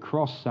base of the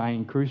cross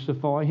saying,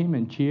 crucify him,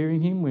 and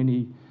cheering him when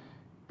he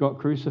got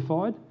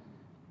crucified?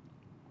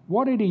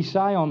 What did he say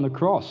on the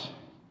cross?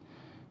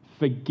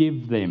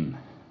 Forgive them.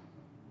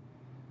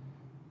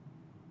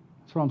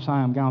 That's what I'm saying.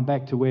 I'm going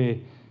back to where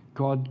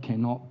God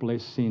cannot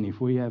bless sin. If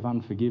we have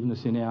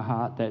unforgiveness in our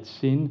heart, that's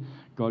sin.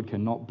 God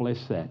cannot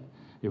bless that.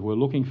 If we're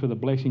looking for the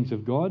blessings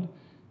of God,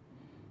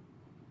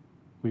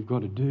 we've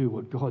got to do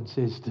what God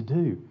says to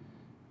do.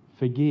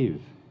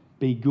 Forgive.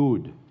 Be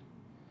good.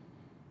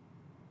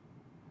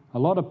 A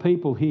lot of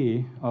people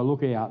here, I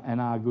look out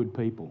and are good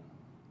people.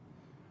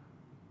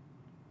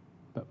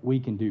 But we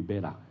can do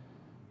better.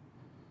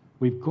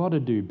 We've got to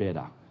do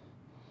better.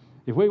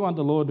 If we want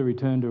the Lord to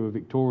return to a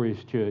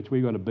victorious church,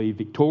 we've got to be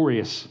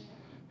victorious.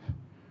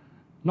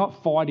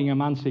 Not fighting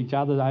amongst each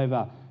other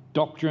over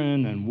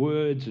doctrine and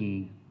words,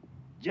 and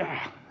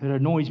it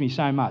annoys me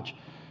so much.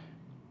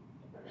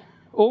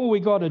 All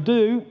we got to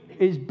do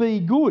is be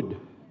good.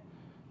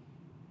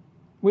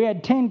 We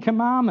had 10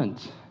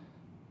 commandments.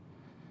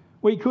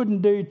 We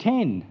couldn't do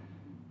 10.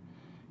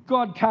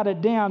 God cut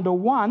it down to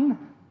 1.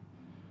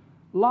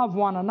 Love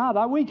one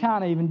another. We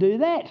can't even do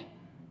that.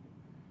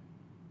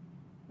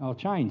 I'll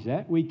change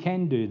that. We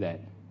can do that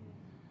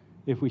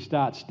if we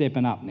start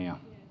stepping up now.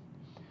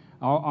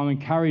 I'm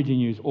encouraging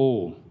you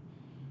all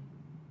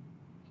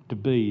to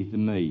be the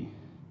me.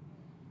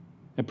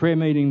 A prayer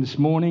meeting this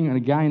morning, and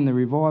again the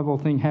revival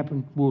thing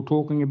happened, we were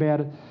talking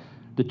about it.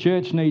 The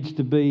church needs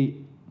to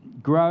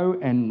grow,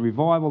 and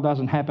revival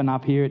doesn't happen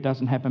up here, it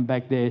doesn't happen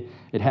back there,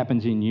 it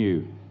happens in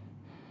you.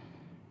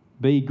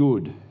 Be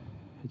good.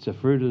 It's a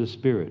fruit of the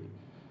Spirit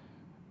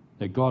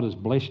that God has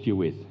blessed you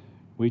with.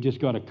 We just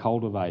got to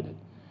cultivate it.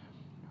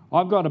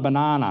 I've got a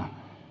banana.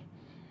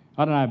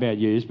 I don't know about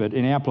yous, but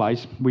in our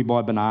place we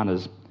buy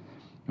bananas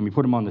and we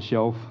put them on the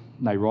shelf,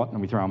 and they rot,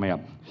 and we throw them out.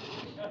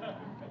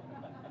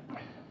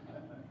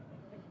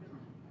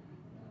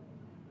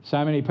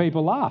 So many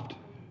people laughed.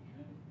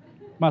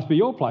 Must be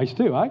your place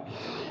too, eh?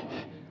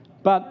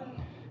 But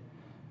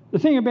the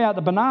thing about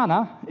the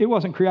banana, it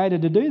wasn't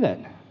created to do that.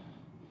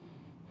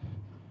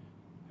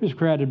 It was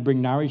created to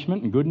bring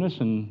nourishment and goodness,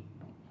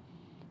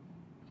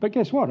 but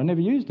guess what? I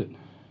never used it.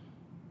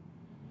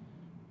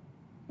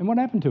 And what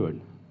happened to it?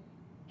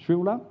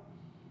 Shriveled up?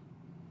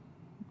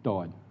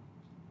 Died.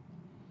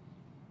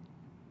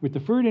 With the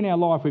fruit in our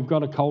life, we've got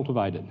to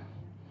cultivate it.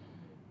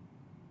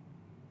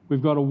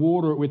 We've got to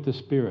water it with the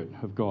Spirit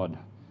of God.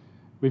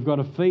 We've got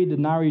to feed the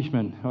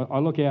nourishment. I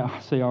look out, I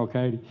see old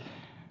Katie.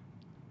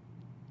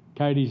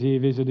 Katie's here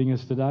visiting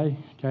us today.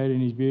 Katie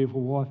and his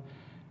beautiful wife.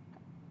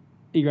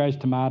 He grows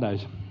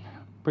tomatoes.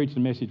 Preached a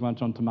message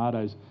once on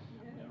tomatoes.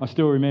 I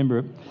still remember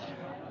it.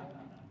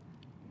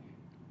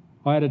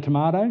 I had a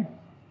tomato,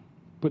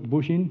 put the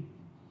bush in,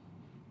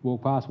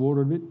 walked past,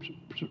 watered a bit,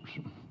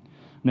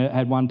 and it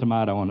had one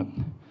tomato on it.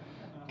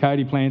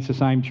 Katie plants the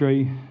same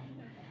tree,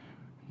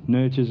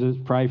 nurtures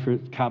it, pray for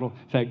it, cuddle.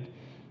 In fact,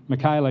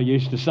 Michaela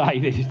used to say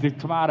that the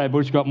tomato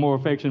bush got more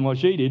affection than what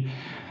she did.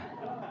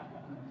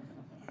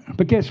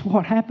 But guess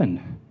what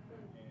happened?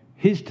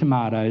 His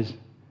tomatoes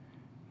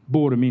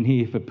brought him in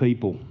here for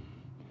people.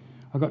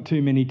 I got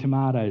too many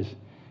tomatoes.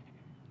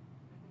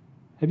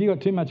 Have you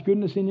got too much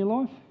goodness in your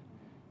life?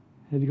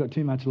 Have you got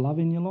too much love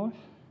in your life?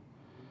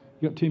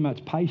 You got too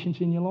much patience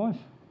in your life?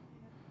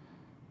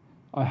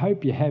 I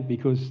hope you have,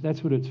 because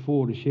that's what it's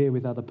for, to share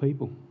with other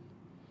people.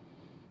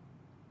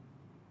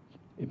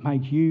 It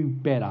makes you a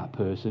better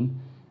person,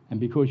 and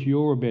because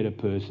you're a better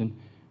person,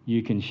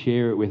 you can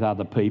share it with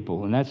other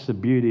people. And that's the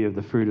beauty of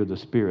the fruit of the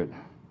Spirit.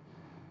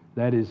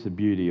 That is the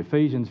beauty.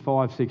 Ephesians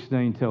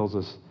 5:16 tells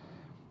us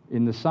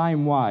In the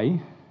same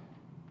way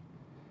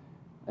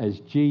as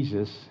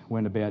Jesus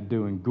went about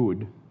doing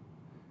good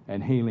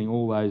and healing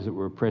all those that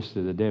were oppressed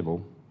of the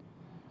devil,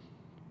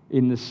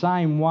 in the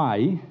same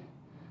way,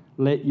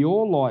 let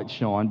your light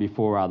shine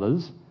before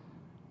others,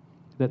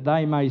 that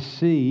they may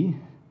see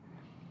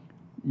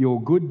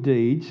your good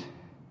deeds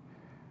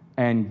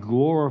and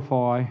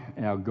glorify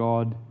our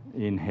God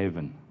in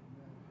heaven.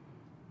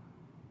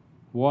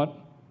 What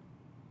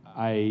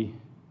a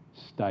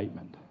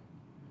statement.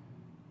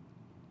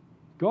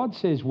 God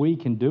says we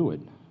can do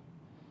it.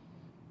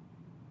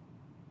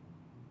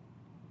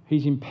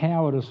 He's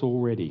empowered us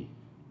already.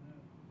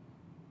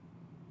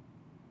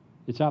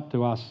 It's up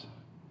to us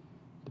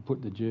to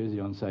put the jersey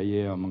on and say,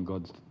 yeah, I'm on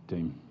God's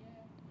team.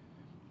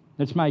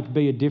 Let's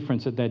be a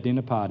difference at that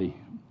dinner party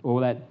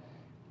or that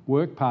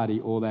work party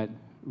or that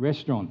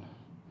restaurant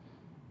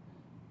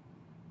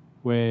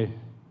where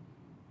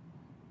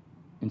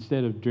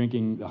instead of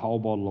drinking the whole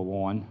bottle of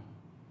wine,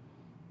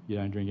 you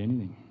don't drink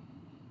anything.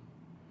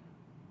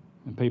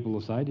 And people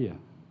will say to you,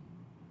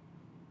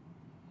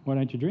 why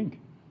don't you drink?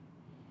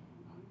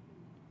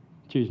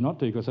 Choose not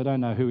to because I don't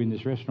know who in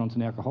this restaurant's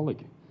an alcoholic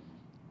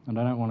and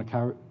I don't want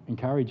to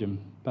encourage them.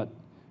 But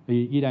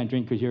you don't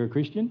drink because you're a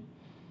Christian?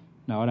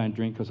 No, I don't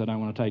drink because I don't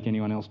want to take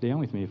anyone else down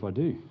with me if I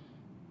do.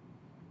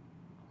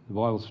 The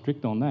Bible's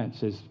strict on that. It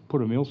says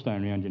put a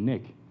millstone around your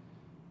neck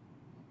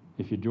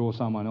if you draw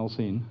someone else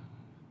in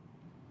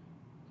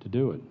to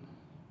do it.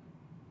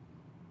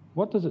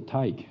 What does it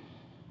take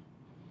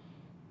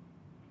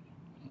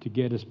to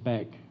get us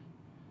back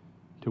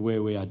to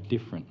where we are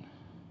different?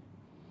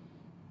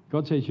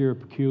 God says you're a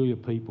peculiar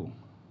people.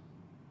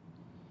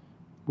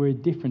 We're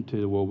different to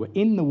the world. We're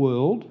in the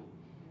world,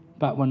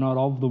 but we're not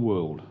of the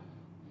world.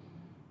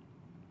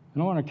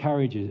 And I want to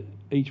encourage you,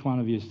 each one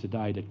of you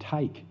today to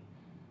take.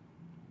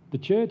 The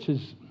church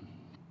is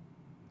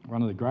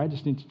one of the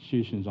greatest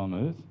institutions on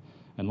earth,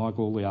 and like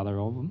all the other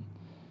of them,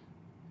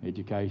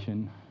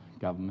 education,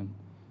 government,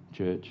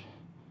 church,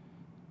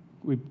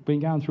 we've been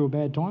going through a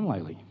bad time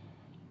lately.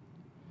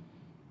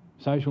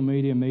 Social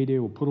media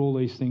will put all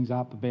these things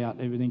up about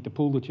everything to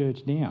pull the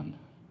church down.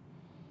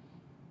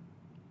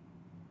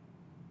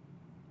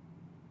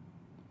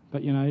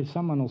 But you know,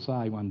 someone will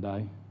say one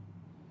day,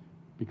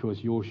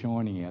 because you're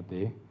shining out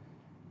there,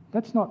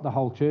 that's not the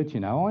whole church, you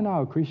know. I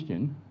know a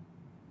Christian,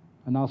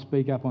 and they'll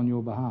speak up on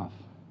your behalf.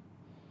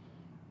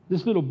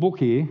 This little book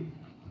here,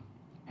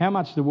 how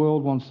much the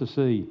world wants to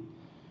see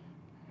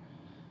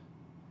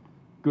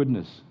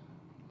goodness,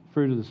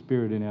 fruit of the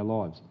Spirit in our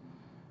lives.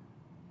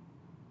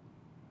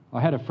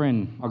 I got a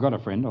friend, I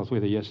was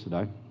with her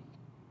yesterday.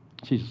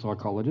 She's a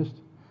psychologist.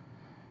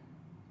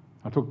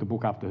 I took the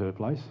book up to her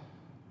place,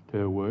 to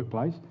her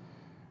workplace.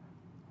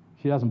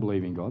 She doesn't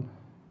believe in God.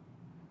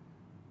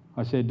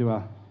 I said to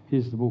her,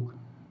 here's the book.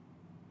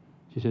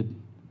 She said,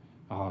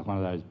 oh, it's one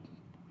of those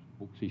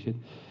books, she said.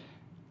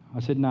 I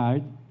said,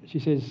 no. She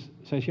says,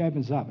 so she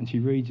opens it up and she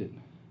reads it.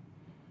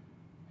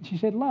 And she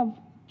said, love,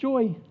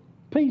 joy,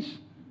 peace.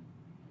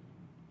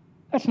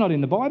 That's not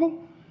in the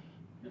Bible.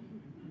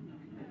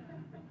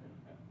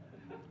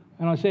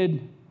 And I said,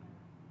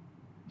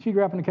 she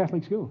grew up in a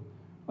Catholic school.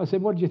 I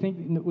said, what did you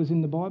think was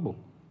in the Bible?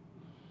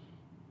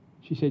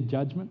 She said,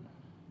 judgment.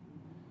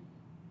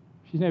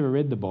 She's never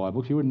read the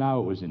Bible. She wouldn't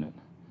know it was in it.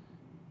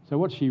 So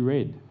what's she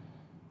read?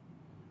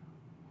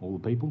 All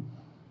the people.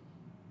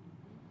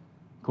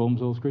 Call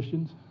themselves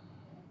Christians.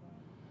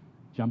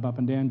 Jump up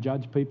and down,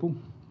 judge people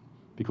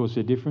because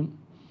they're different,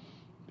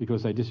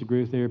 because they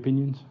disagree with their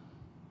opinions.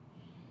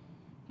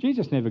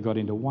 Jesus never got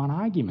into one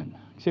argument,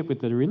 except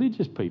with the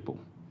religious people.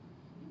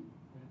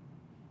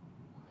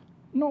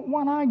 Not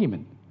one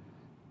argument,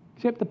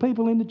 except the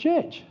people in the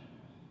church.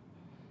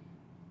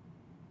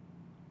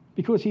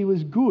 Because he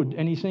was good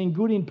and he's seen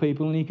good in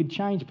people and he could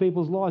change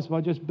people's lives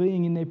by just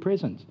being in their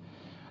presence.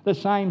 The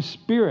same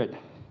spirit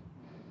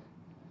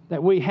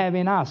that we have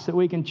in us, that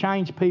we can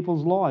change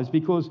people's lives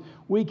because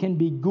we can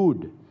be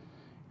good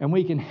and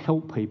we can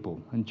help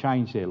people and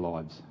change their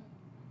lives.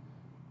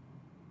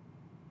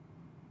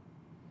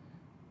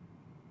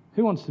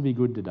 Who wants to be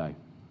good today?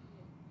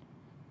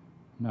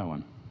 No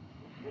one.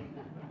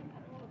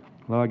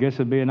 Well, I guess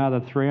it'll be another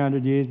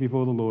 300 years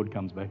before the Lord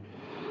comes back.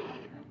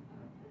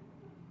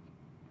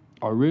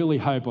 I really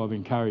hope I've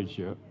encouraged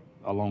you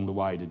along the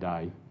way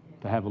today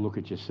to have a look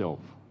at yourself,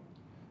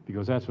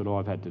 because that's what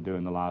I've had to do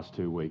in the last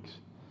 2 weeks.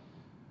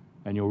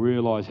 And you'll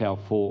realise how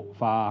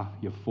far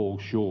you fall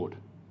short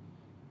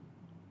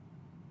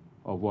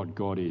of what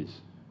God is.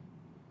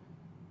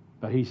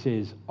 But he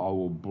says, I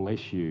will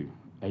bless you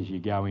as you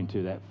go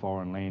into that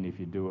foreign land if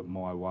you do it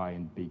my way,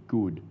 and be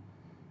good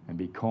and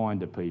be kind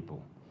to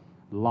people.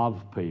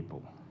 Love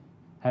people.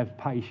 Have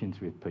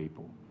patience with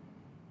people.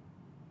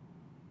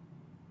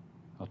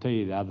 I'll tell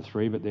you the other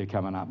 3, but they're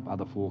coming up,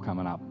 other 4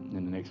 coming up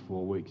in the next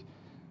 4 weeks.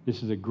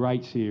 This is a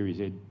great series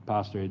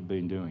Pastor Ed's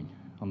been doing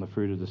on the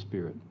fruit of the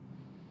Spirit.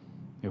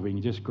 If we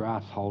can just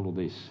grasp hold of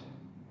this,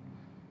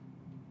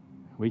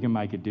 we can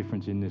make a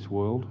difference in this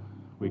world.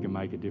 We can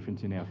make a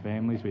difference in our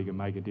families. We can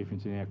make a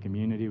difference in our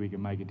community. We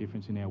can make a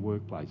difference in our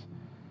workplace.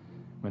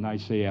 when they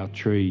see our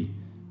tree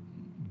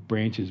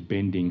branches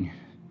bending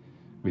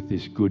with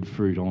this good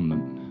fruit on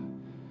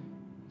them,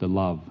 the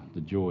love,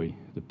 the joy,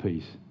 the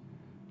peace,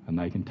 and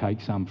they can take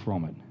some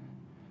from it,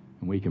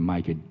 and we can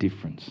make a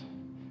difference.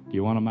 Do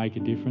you want to make a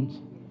difference?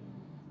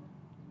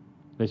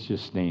 Let's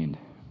just stand.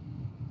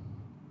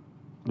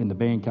 When the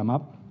band come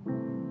up.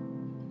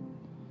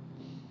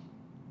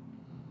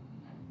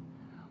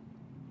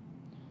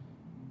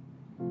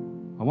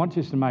 I want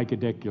us to make a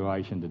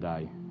declaration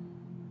today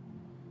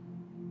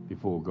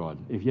before God.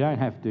 If you don't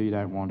have to, you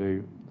don't want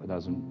to,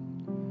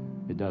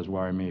 it does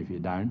worry me if you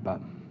don't,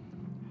 but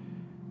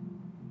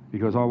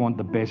because I want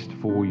the best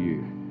for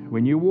you.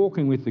 When you're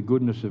walking with the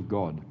goodness of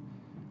God,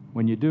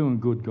 when you're doing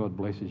good, God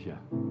blesses you.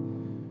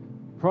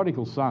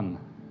 Prodigal son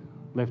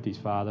left his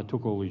father,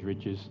 took all his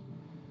riches,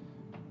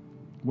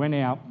 went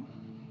out,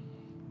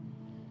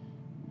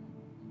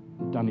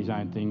 done his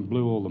own thing,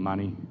 blew all the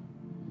money,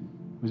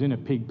 was in a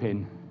pig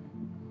pen.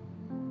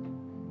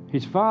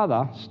 His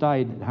father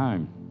stayed at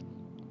home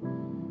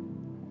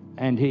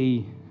and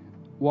he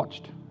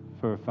watched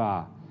from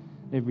afar.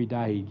 Every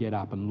day he'd get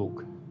up and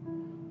look.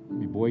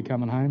 My boy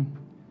coming home?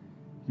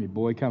 My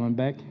boy coming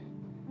back?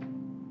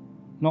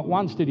 Not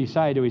once did he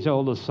say to his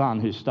eldest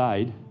son who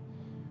stayed,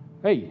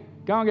 "Hey,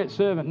 go and get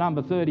servant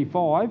number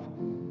 35,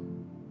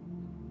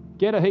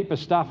 get a heap of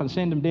stuff and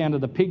send him down to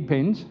the pig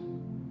pens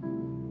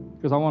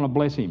because I want to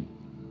bless him."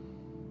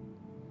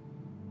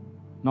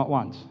 Not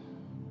once.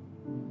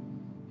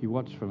 He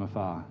watched from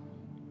afar.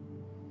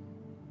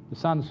 The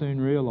son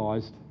soon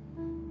realised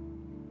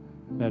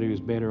that he was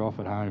better off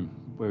at home,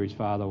 where his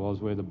father was,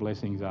 where the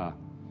blessings are.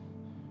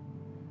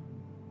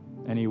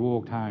 And he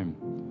walked home.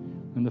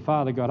 When the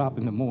father got up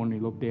in the morning,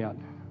 he looked out.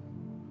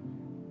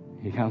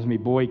 Here comes me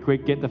boy,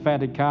 quick, get the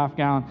fatted calf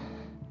going.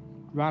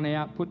 Run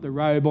out, put the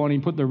robe on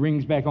him, put the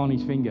rings back on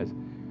his fingers.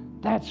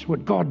 That's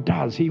what God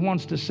does. He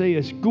wants to see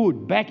us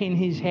good, back in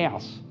his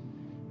house.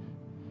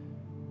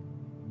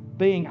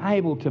 Being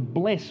able to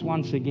bless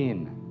once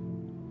again.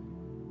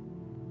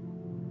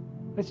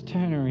 Let's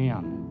turn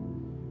around.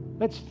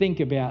 Let's think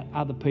about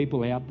other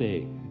people out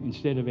there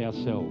instead of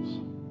ourselves.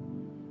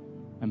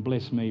 And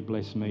bless me,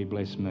 bless me,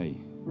 bless me.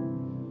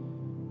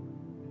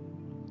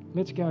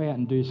 Let's go out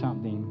and do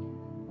something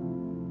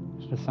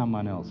for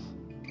someone else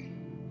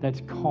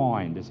that's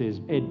kind. It says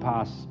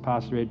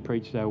Pastor Ed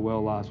preached so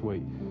well last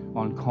week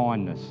on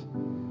kindness.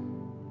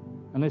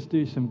 And let's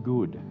do some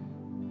good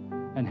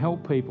and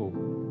help people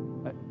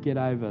get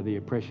over the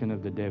oppression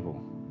of the devil.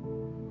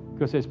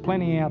 Because there's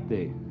plenty out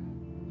there.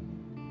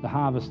 The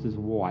harvest is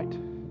white.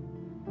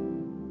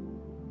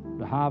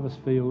 The harvest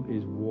field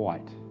is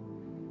white.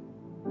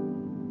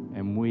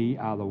 And we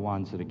are the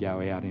ones that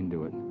go out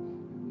into it,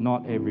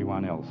 not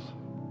everyone else.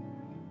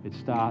 It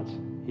starts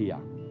here.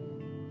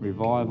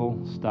 Revival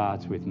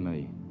starts with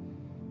me.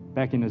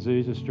 Back in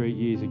Azusa Street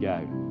years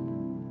ago,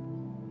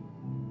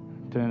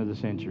 turn of the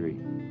century,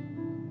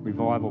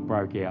 revival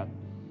broke out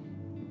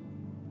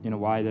in a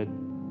way that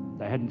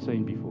they hadn't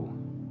seen before.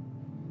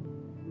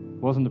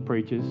 Wasn't the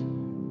preachers,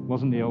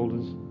 wasn't the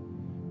elders,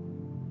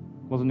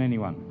 wasn't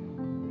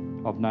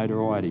anyone of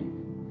notoriety.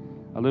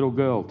 A little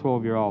girl,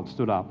 12-year-old,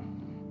 stood up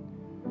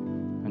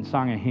and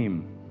sung a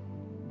hymn.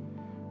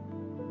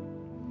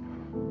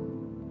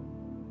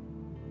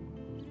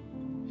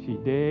 She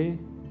dared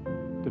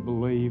to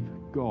believe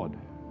God.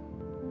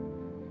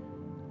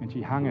 And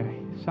she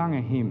sung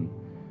a hymn.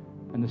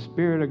 And the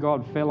Spirit of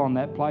God fell on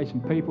that place,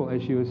 and people,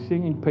 as she was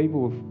singing,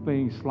 people were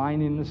being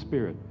slain in the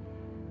Spirit.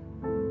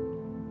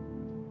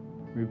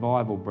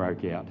 Revival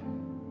broke out.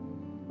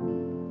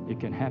 It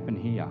can happen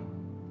here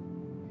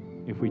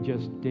if we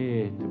just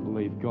dare to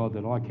believe God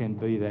that I can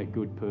be that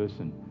good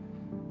person,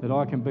 that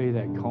I can be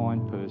that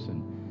kind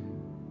person.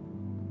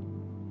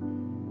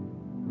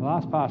 I'll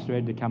ask Pastor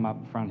Ed to come up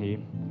front here.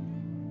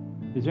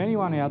 Is there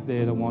anyone out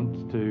there that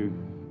wants to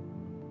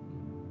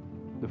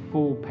the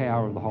full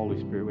power of the Holy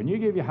Spirit? When you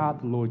give your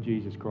heart to the Lord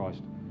Jesus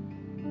Christ,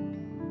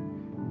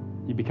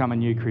 you become a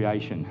new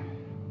creation.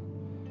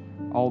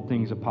 Old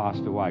things are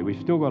passed away. We've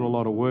still got a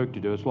lot of work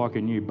to do. It's like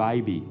a new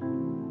baby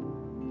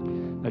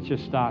that's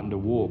just starting to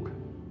walk.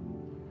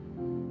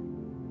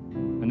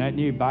 And that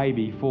new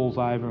baby falls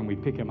over and we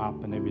pick him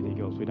up and everything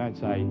else. We don't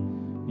say,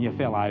 "You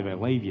fell over,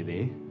 leave you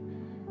there."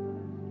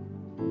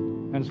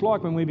 And it's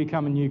like when we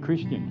become a new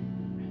Christian.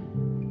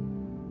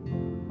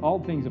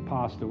 Old things are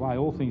passed away,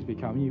 all things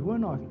become new. We're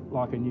not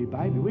like a new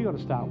baby. We've got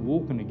to start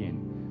walking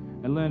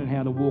again and learning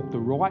how to walk the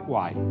right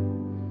way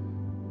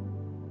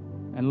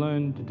and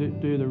learn to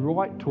do the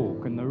right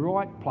talk and the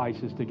right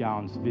places to go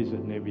and visit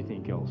and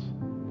everything else.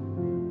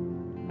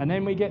 And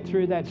then we get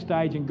through that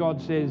stage and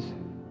God says,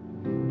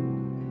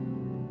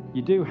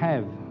 you do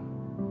have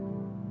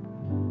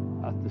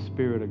the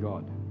Spirit of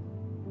God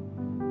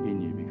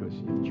in you because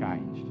you've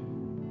changed.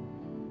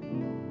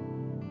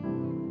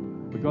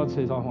 But God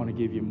says, I want to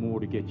give you more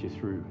to get you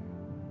through.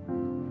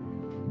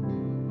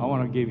 I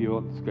want to give you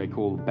what they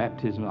call the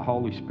baptism of the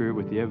Holy Spirit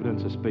with the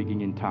evidence of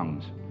speaking in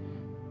tongues.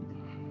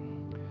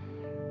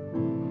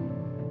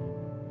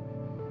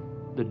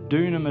 The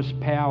dunamis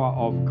power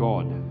of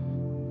God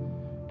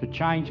to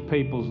change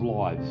people's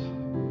lives,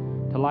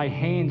 to lay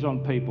hands on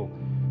people.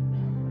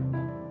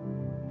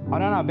 I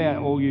don't know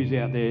about all yous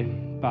out there,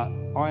 but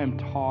I am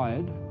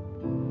tired.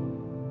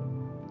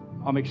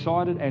 I'm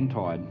excited and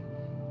tired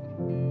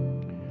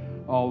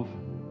of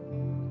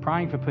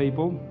praying for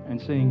people and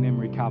seeing them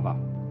recover.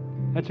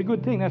 That's a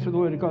good thing. That's what the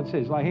Word of God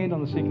says. Lay hand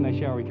on the sick and they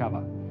shall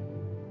recover.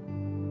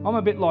 I'm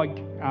a bit like...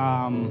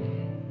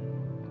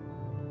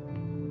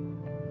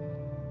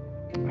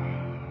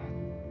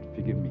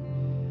 forgive me.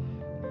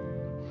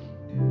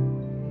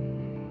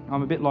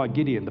 I'm a bit like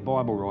Gideon, the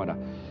Bible writer,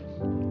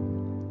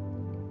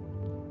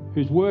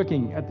 who's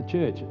working at the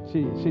church, at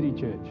City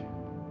Church.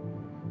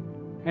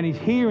 And he's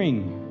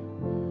hearing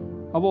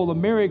of all the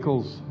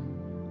miracles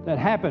that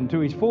happened to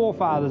his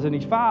forefathers and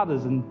his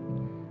fathers and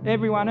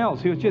everyone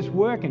else. He was just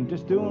working,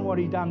 just doing what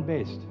he'd done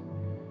best.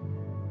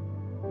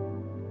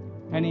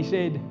 And he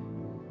said,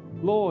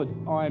 Lord,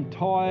 I am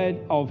tired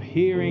of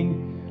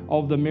hearing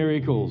of the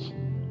miracles.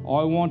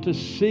 I want to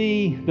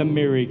see the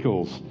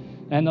miracles.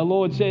 And the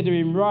Lord said to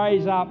him,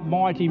 raise up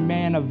mighty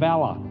man of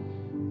valor.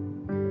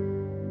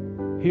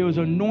 He was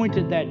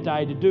anointed that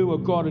day to do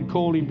what God had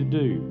called him to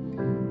do.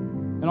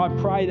 And I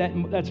pray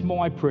that's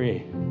my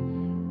prayer.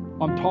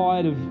 I'm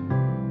tired of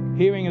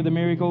hearing of the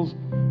miracles.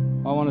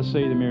 I want to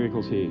see the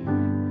miracles here.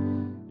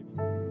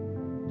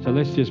 So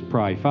let's just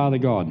pray. Father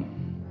God.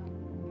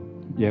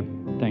 Yep,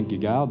 thank you,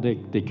 Gail.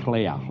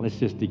 Declare. Let's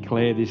just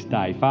declare this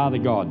day. Father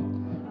God,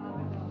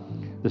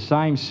 the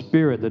same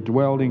Spirit that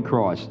dwelled in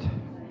Christ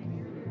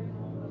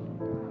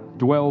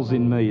dwells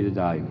in me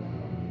today,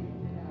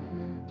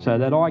 so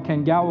that I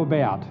can go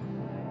about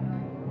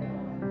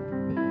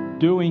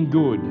doing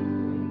good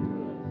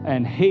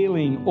and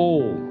healing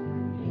all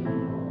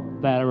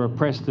that are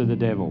oppressed of the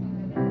devil.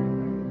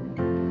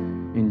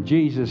 In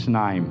Jesus'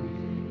 name,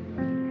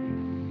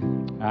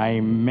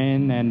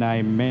 amen and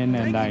amen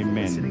and Thank you for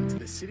amen. listening to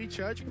the City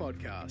Church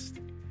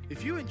podcast.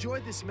 If you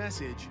enjoyed this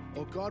message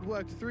or God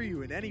worked through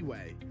you in any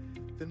way,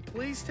 then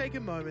please take a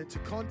moment to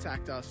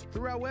contact us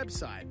through our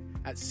website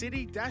at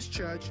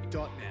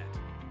city-church.net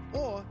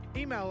or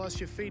email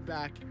us your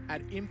feedback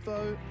at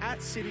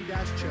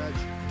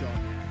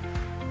info@city-church.net.